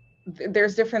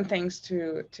there's different things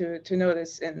to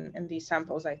notice in these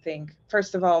samples, I think.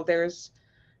 First of all, there's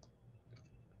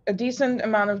a decent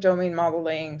amount of domain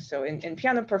modeling. So in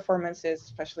piano performances,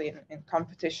 especially in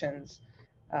competitions,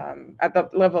 at the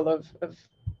level of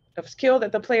skill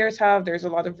that the players have, there's a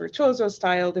lot of virtuoso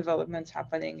style developments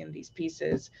happening in these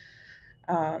pieces.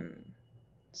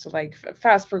 So like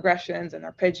fast progressions and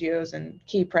arpeggios and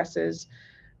key presses,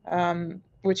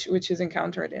 which is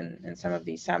encountered in some of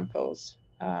these samples.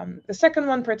 The second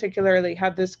one particularly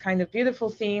had this kind of beautiful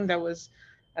theme that was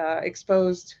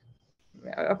exposed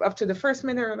up to the first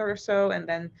minute or so, and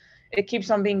then it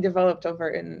keeps on being developed over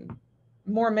in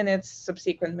more minutes,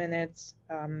 subsequent minutes.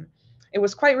 It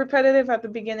was quite repetitive at the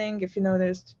beginning, if you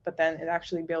noticed, but then it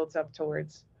actually builds up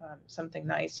towards something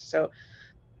nice. So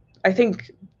I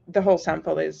think the whole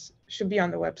sample should be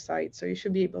on the website, so you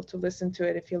should be able to listen to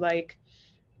it if you like.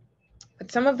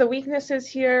 But some of the weaknesses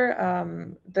here,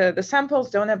 the samples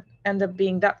don't end up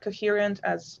being that coherent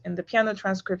as in the piano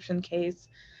transcription case.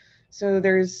 So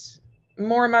there's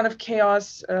more amount of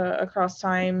chaos across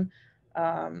time.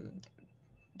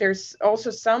 There's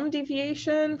also some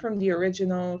deviation from the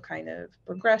original kind of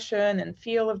progression and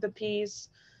feel of the piece.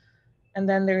 And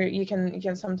then there you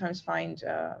can sometimes find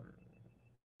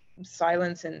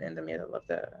silence in the middle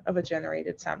of a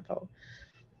generated sample.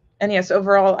 And yes,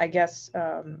 overall, I guess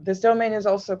this domain is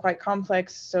also quite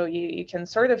complex. So you can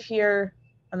sort of hear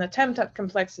an attempt at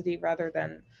complexity rather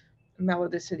than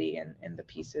melodicity in the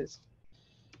pieces.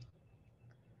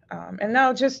 And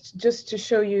now just to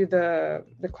show you the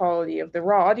quality of the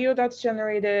raw audio that's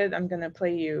generated, I'm going to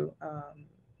play you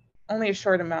only a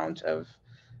short amount of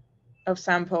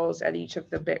samples at each of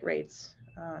the bit rates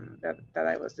that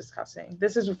I was discussing.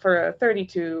 This is for a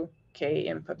 32K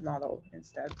input model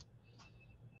instead.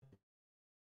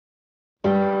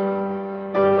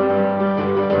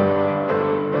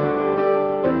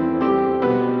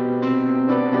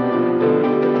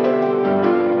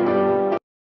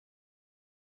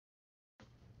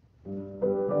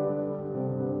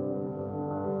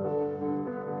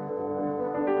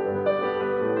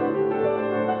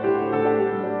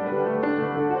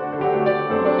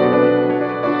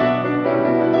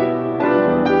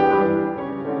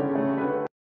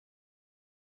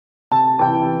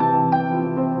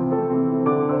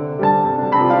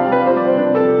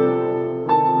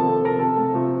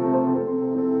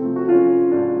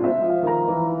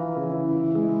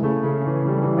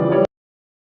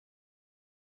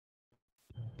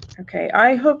 Okay,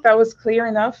 I hope that was clear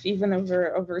enough, even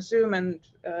over Zoom and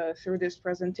through this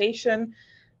presentation.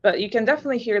 But you can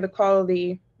definitely hear the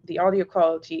quality, the audio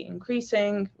quality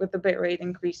increasing with the bitrate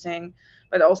increasing.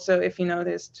 But also, if you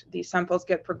noticed, these samples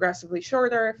get progressively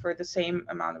shorter for the same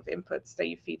amount of inputs that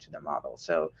you feed to the model.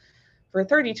 So for a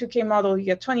 32K model, you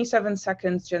get 27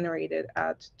 seconds generated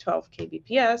at 12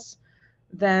 kbps.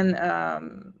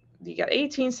 Then you get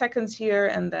 18 seconds here,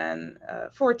 and then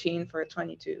 14 for a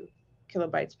 22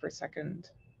 kilobytes per second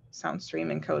sound stream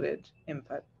encoded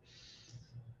input.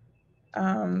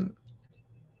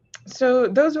 So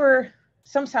those were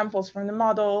some samples from the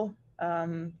model,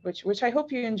 which I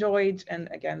hope you enjoyed. And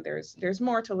again, there's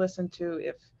more to listen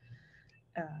to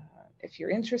if you're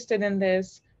interested in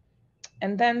this.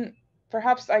 And then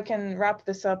perhaps I can wrap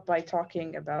this up by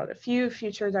talking about a few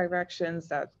future directions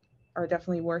that are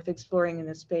definitely worth exploring in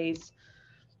this space.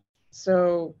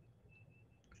 So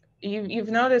you've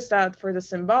noticed that for the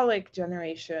symbolic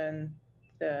generation,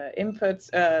 the inputs,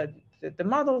 the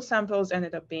model samples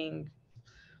ended up being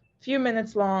a few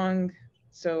minutes long.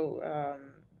 So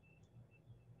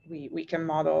we can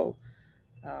model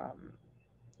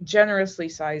generously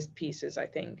sized pieces, I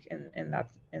think,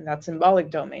 in that symbolic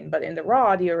domain. But in the raw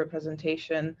audio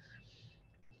representation,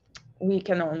 we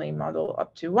can only model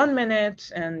up to 1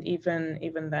 minute, and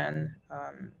even then,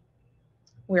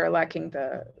 we are lacking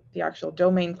the actual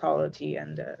domain quality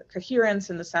and the coherence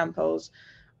in the samples,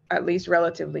 at least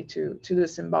relatively to the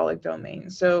symbolic domain.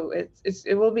 So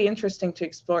it will be interesting to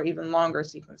explore even longer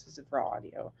sequences of raw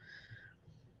audio.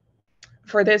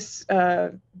 For this,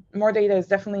 more data is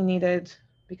definitely needed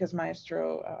because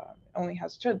Maestro only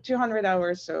has 200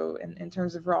 hours. So in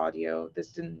terms of raw audio,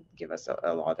 this didn't give us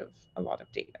a lot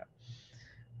of data.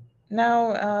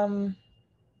 Now,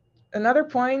 another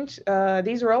point,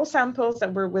 these are all samples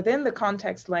that were within the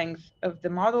context length of the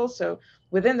model, so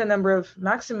within the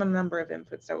maximum number of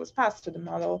inputs that was passed to the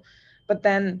model. But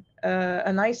then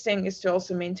a nice thing is to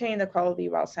also maintain the quality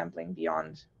while sampling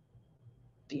beyond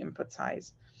the input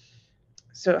size.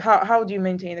 So how do you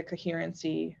maintain the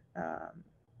coherency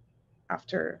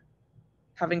after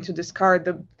having to discard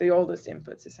the oldest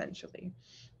inputs, essentially?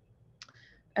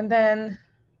 And then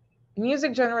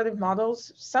music generative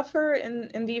models suffer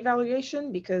in the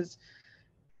evaluation because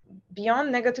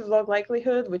beyond negative log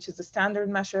likelihood, which is the standard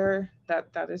measure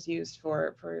that is used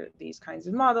for these kinds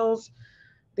of models,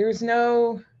 there's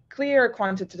no clear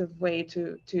quantitative way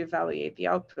to evaluate the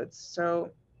outputs.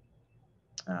 So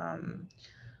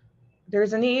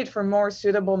there's a need for more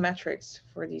suitable metrics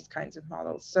for these kinds of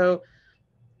models. So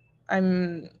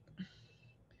I'm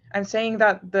saying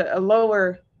that a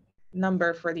lower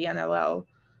number for the NLL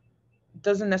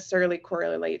doesn't necessarily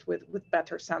correlate with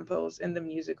better samples in the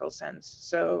musical sense.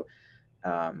 So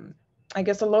I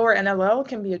guess a lower NLL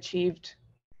can be achieved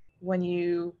when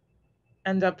you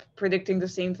end up predicting the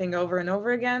same thing over and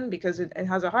over again, because it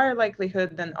has a higher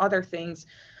likelihood than other things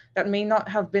that may not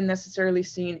have been necessarily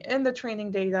seen in the training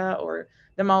data, or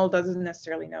the model doesn't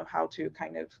necessarily know how to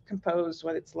kind of compose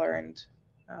what it's learned,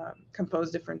 compose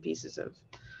different pieces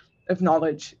of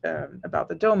knowledge about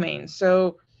the domain.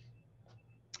 So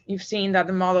you've seen that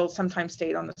the model sometimes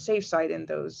stayed on the safe side in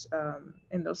those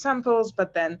samples,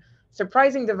 but then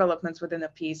surprising developments within a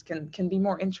piece can be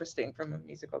more interesting from a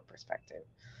musical perspective.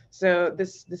 So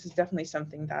this is definitely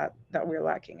something that we're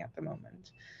lacking at the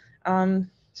moment.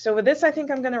 So with this, I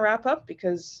think I'm going to wrap up,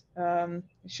 because it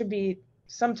should be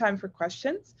some time for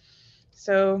questions.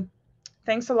 So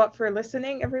thanks a lot for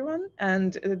listening, everyone.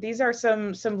 And these are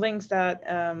some links that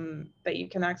you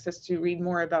can access to read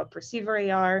more about Perceiver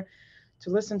AR, to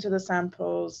listen to the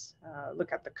samples,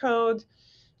 look at the code.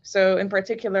 So in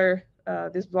particular,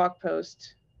 this blog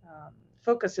post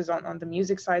focuses on the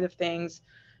music side of things,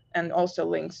 and also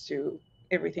links to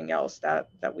everything else that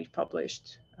we've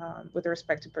published with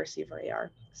respect to Perceiver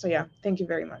AR. So yeah, thank you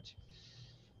very much.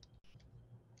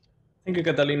 Thank you,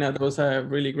 Cătălina. That was a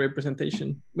really great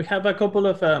presentation. We have a couple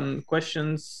of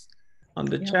questions on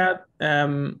the chat.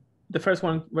 The first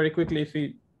one, very quickly,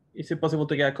 is it possible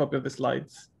to get a copy of the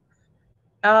slides?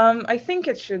 I think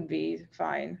it should be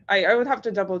fine. I would have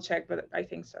to double check, but I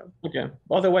think so. Okay.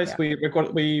 Otherwise, we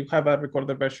have a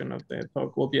recorded version of the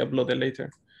talk. Will be uploaded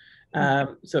later.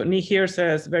 So Ni here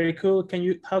says, very cool.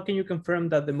 How can you confirm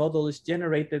that the model is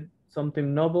generated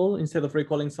something novel instead of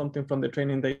recalling something from the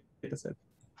training data set?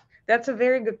 That's a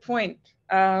very good point.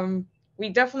 We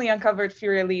definitely uncovered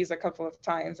Furialese a couple of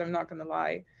times, I'm not going to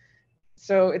lie.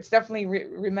 So it's definitely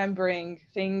remembering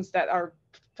things that are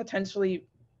potentially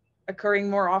occurring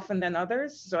more often than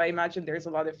others. So I imagine there's a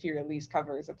lot of Furialese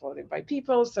covers uploaded by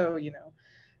people. So, you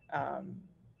know,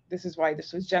 this is why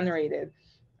this was generated.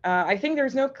 I think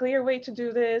there's no clear way to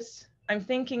do this. I'm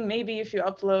thinking maybe if you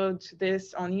upload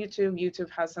this on YouTube, YouTube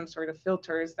has some sort of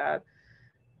filters that,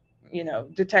 you know,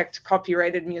 detect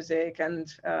copyrighted music and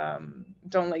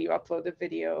don't let you upload the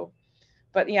video.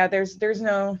 But yeah, there's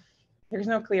no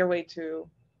clear way to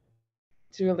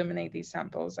eliminate these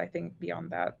samples, I think, beyond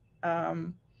that.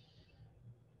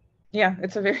 Yeah,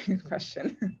 it's a very good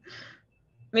question.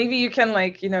 Maybe you can,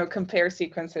 like, you know, compare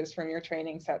sequences from your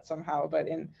training set somehow, but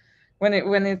when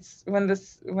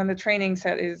the training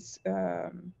set is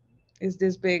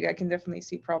this big, I can definitely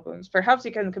see problems. Perhaps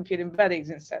you can compute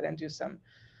embeddings instead and do some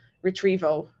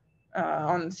retrieval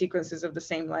on sequences of the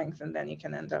same length, and then you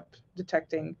can end up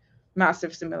detecting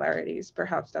massive similarities.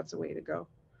 Perhaps that's a way to go.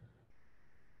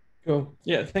 Cool.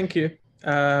 Yeah, thank you.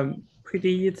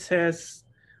 Pretty, it says,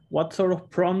 what sort of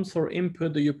prompts or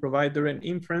input do you provide during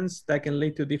inference that can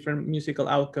lead to different musical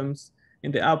outcomes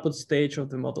in the output stage of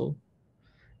the model?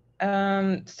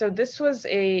 So this was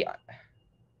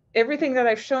everything that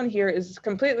I've shown here is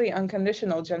completely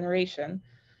unconditional generation.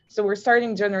 So we're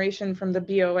starting generation from the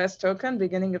BOS token,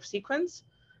 beginning of sequence.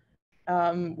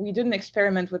 We didn't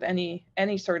experiment with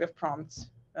any sort of prompts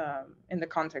in the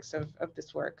context of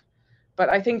this work. But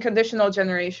I think conditional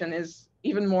generation is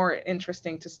even more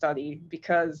interesting to study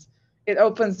because it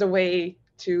opens the way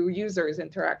to users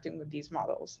interacting with these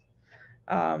models.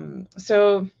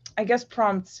 So I guess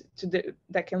prompts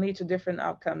that can lead to different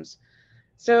outcomes.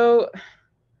 So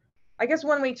I guess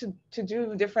one way to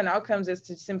do different outcomes is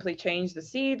to simply change the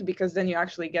seed, because then you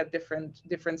actually get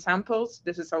different samples.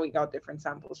 This is how we got different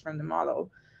samples from the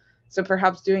model. So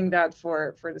perhaps doing that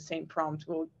for the same prompt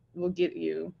will get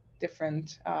you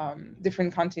different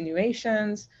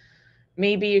continuations.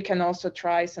 Maybe you can also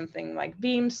try something like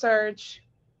beam search,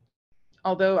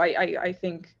 although I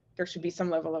think there should be some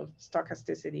level of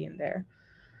stochasticity in there.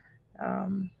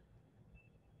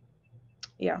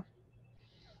 Yeah.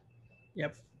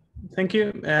 Yep. Thank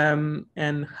you.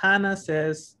 And Hannah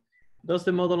says, does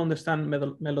the model understand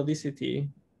melodicity?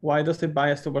 Why does it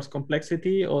bias towards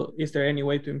complexity, or is there any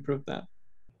way to improve that?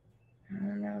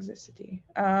 Melodicity.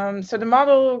 So the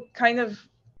model kind of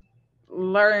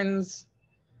learns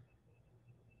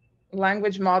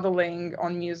language modeling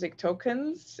on music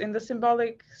tokens in the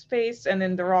symbolic space, and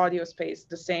in the audio space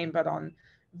the same, but on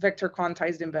vector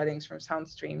quantized embeddings from sound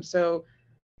streams. So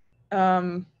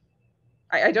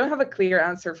I don't have a clear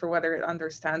answer for whether it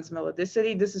understands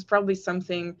melodicity. This is probably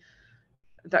something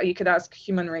that you could ask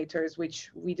human raters,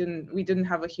 which we didn't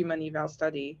have a human eval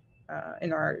study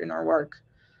in our work.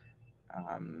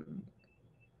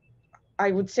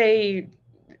 I would say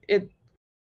it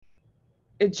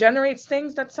generates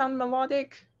things that sound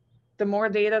melodic, the more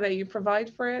data that you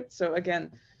provide for it. So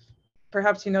again,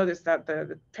 perhaps you noticed that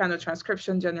the piano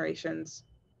transcription generations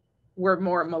were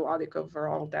more melodic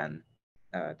overall than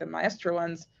the Maestro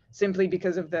ones, simply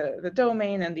because of the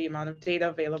domain and the amount of data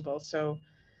available. So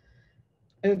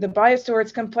the bias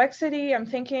towards complexity, I'm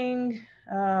thinking,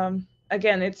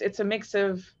 again, it's a mix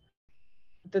of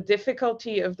the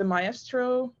difficulty of the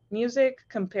Maestro music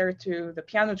compared to the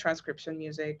piano transcription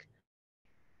music.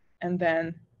 And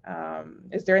then,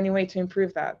 is there any way to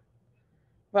improve that?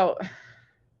 Well,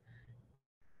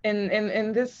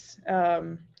 in this,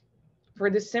 for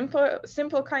this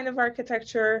simple kind of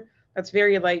architecture that's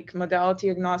very like modality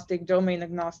agnostic, domain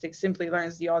agnostic, simply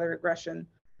learns the autoregression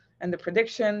and the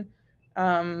prediction.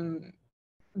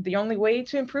 The only way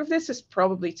to improve this is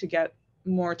probably to get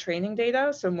more training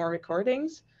data, so more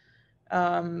recordings.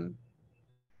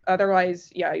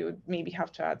 Otherwise, yeah, you would maybe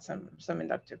have to add some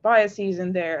inductive biases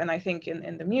in there. And I think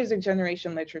in the music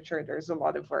generation literature, there's a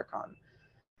lot of work on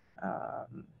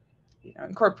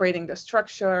incorporating the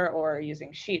structure or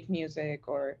using sheet music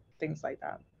or things like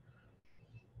that.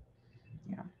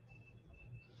 Yeah.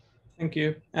 Thank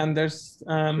you. And there's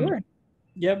Sure.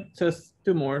 Yep, just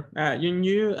two more.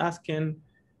 You asking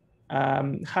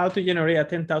how to generate a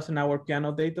 10,000 hour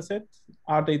piano dataset.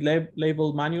 Are they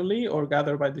labeled manually or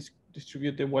gathered by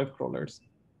distributed web crawlers?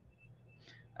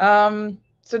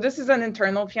 So this is an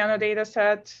internal piano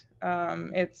dataset.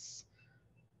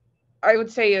 I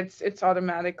would say it's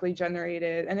automatically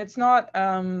generated, and it's not.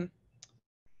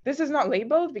 This is not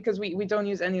labeled because we don't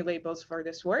use any labels for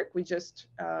this work. We just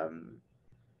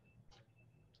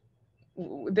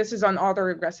this is an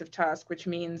autoregressive task, which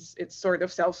means it's sort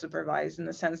of self-supervised in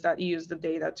the sense that you use the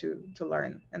data to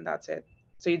learn, and that's it.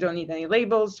 So you don't need any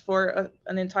labels for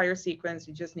an entire sequence.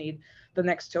 You just need the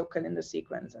next token in the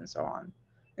sequence and so on.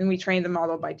 And we train the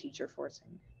model by teacher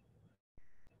forcing.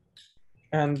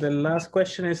 And the last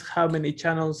question is, how many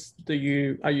channels are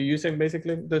you using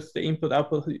basically? Does the input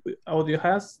output audio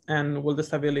has, and will the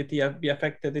stability be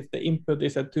affected if the input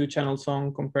is a 2-channel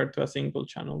song compared to a single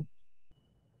channel?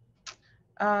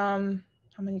 How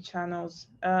many channels?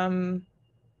 Well,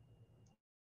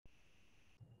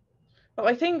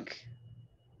 I think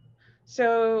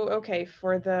so. Okay,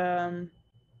 for the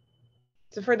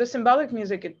symbolic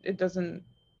music, it doesn't.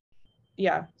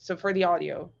 Yeah. So for the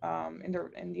audio,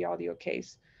 in the audio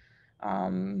case,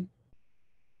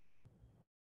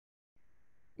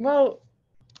 well,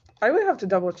 I would have to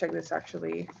double check this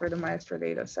actually for the Maestro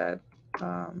data set.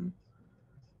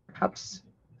 Perhaps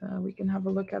we can have a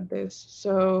look at this.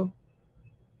 So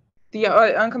the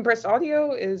uncompressed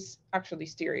audio is actually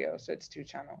stereo, so it's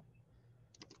 2-channel.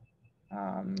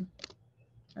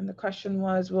 And the question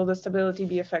was, will the stability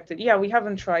be affected? Yeah, we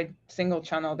haven't tried single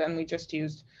channel, then we just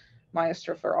used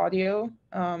Maestro for audio.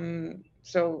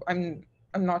 So I'm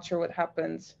not sure what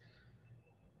happens.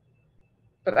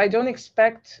 But I don't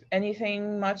expect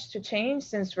anything much to change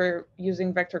since we're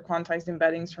using vector quantized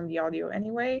embeddings from the audio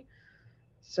anyway.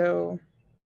 So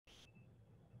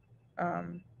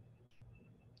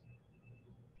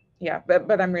yeah,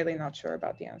 but I'm really not sure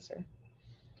about the answer.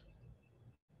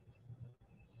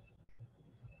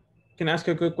 Can I ask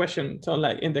a good question? So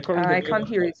like in the current I can't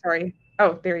hear you, sorry.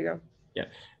 Oh, there you go. Yeah,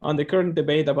 on the current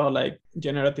debate about like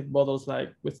generative models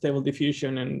like with stable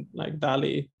diffusion and like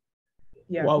DALL-E,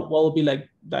 yeah, what will be like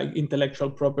the intellectual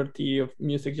property of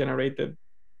music generated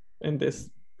in this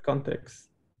context?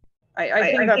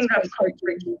 I think that's quite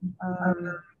tricky.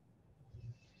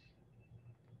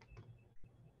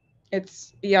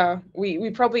 It's, yeah, we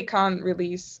probably can't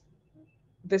release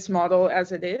this model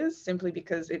as it is simply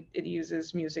because it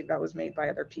uses music that was made by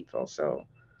other people. So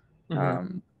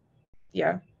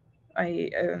yeah,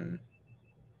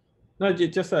 no,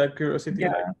 just a curiosity.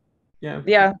 Yeah, like,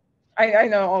 yeah. I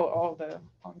know all the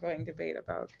ongoing debate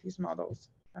about these models.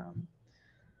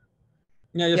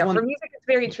 Yeah, for music it's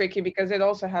very tricky because it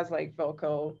also has like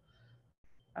vocal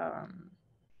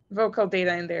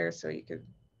data in there, so you could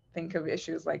think of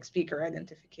issues like speaker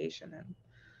identification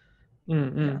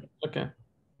and Okay.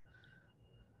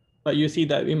 But you see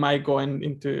that we might go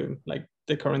into like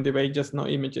the current debate, just no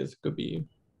images. Could be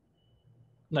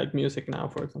like music now,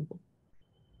 for example.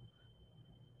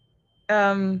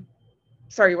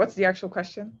 Sorry, what's the actual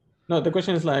question? No, the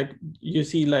question is like, you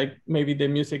see like maybe the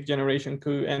music generation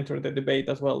could enter the debate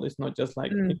as well. It's not just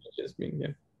like images being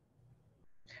there.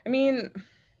 I mean,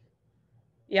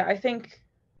 yeah, I think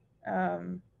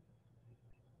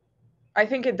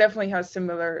it definitely has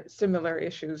similar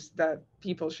issues that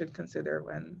people should consider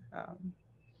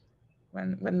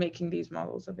when making these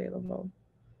models available.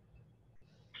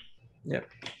 Yeah,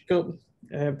 cool.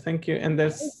 Thank you. And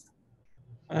there's,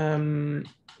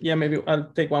 yeah, maybe I'll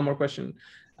take one more question.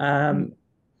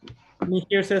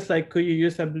 Here says like, could you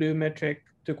use a blue metric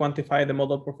to quantify the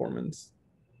model performance?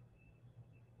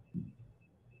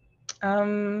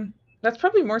 That's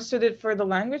probably more suited for the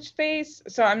language space.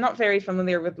 So I'm not very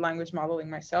familiar with language modeling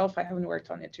myself. I haven't worked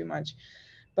on it too much,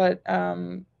 but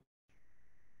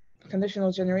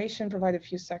conditional generation, provide a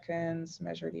few seconds,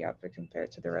 measure the output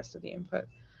compared to the rest of the input.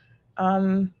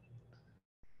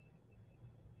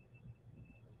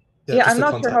 Yeah, I'm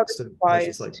not sure how this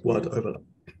applies. Like word overlap.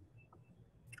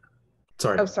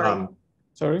 Sorry. Oh, sorry.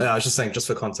 Sorry. I was just saying, just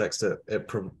for context,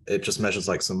 it just measures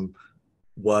like some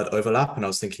word overlap, and I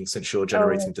was thinking, since you're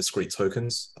generating discrete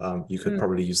tokens, you could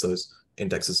probably use those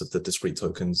indexes of the discrete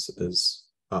tokens as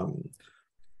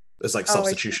like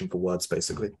substitution for words,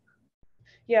 basically.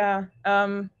 Yeah,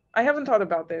 I haven't thought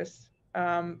about this,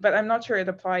 but I'm not sure it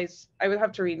applies. I would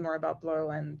have to read more about Blow,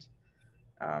 and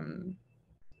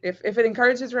if it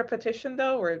encourages repetition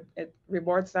though, or it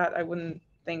rewards that, I wouldn't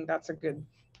think that's a good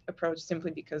approach,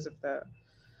 simply because of the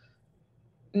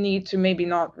need to maybe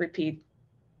not repeat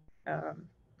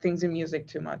things in music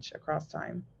too much across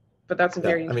time. But that's a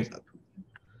very interesting.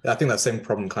 I think that same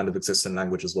problem kind of exists in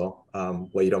language as well,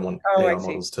 where you don't want AI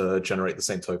models to generate the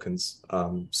same tokens.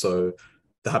 So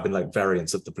there have been like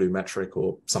variants of the blue metric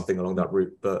or something along that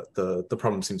route, but the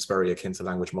problem seems very akin to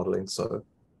language modeling. So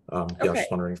yeah, I was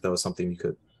just wondering if there was something you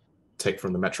could take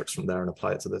from the metrics from there and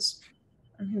apply it to this.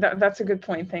 That's a good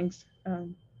point. Thanks.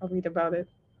 I'll read about it.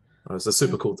 It was a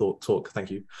super cool talk.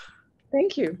 Thank you.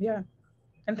 Thank you. Yeah.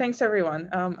 And thanks, everyone.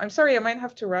 I'm sorry, I might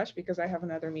have to rush because I have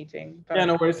another meeting. But... Yeah,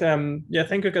 no worries. Yeah,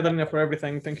 thank you, Cătălina, for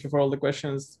everything. Thank you for all the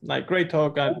questions. Like, great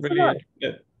talk. I really,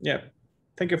 yeah.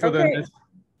 Thank you for doing this.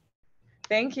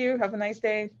 Thank you. Have a nice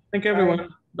day. Thank you, everyone.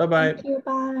 Bye-bye. Thank you.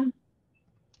 Bye.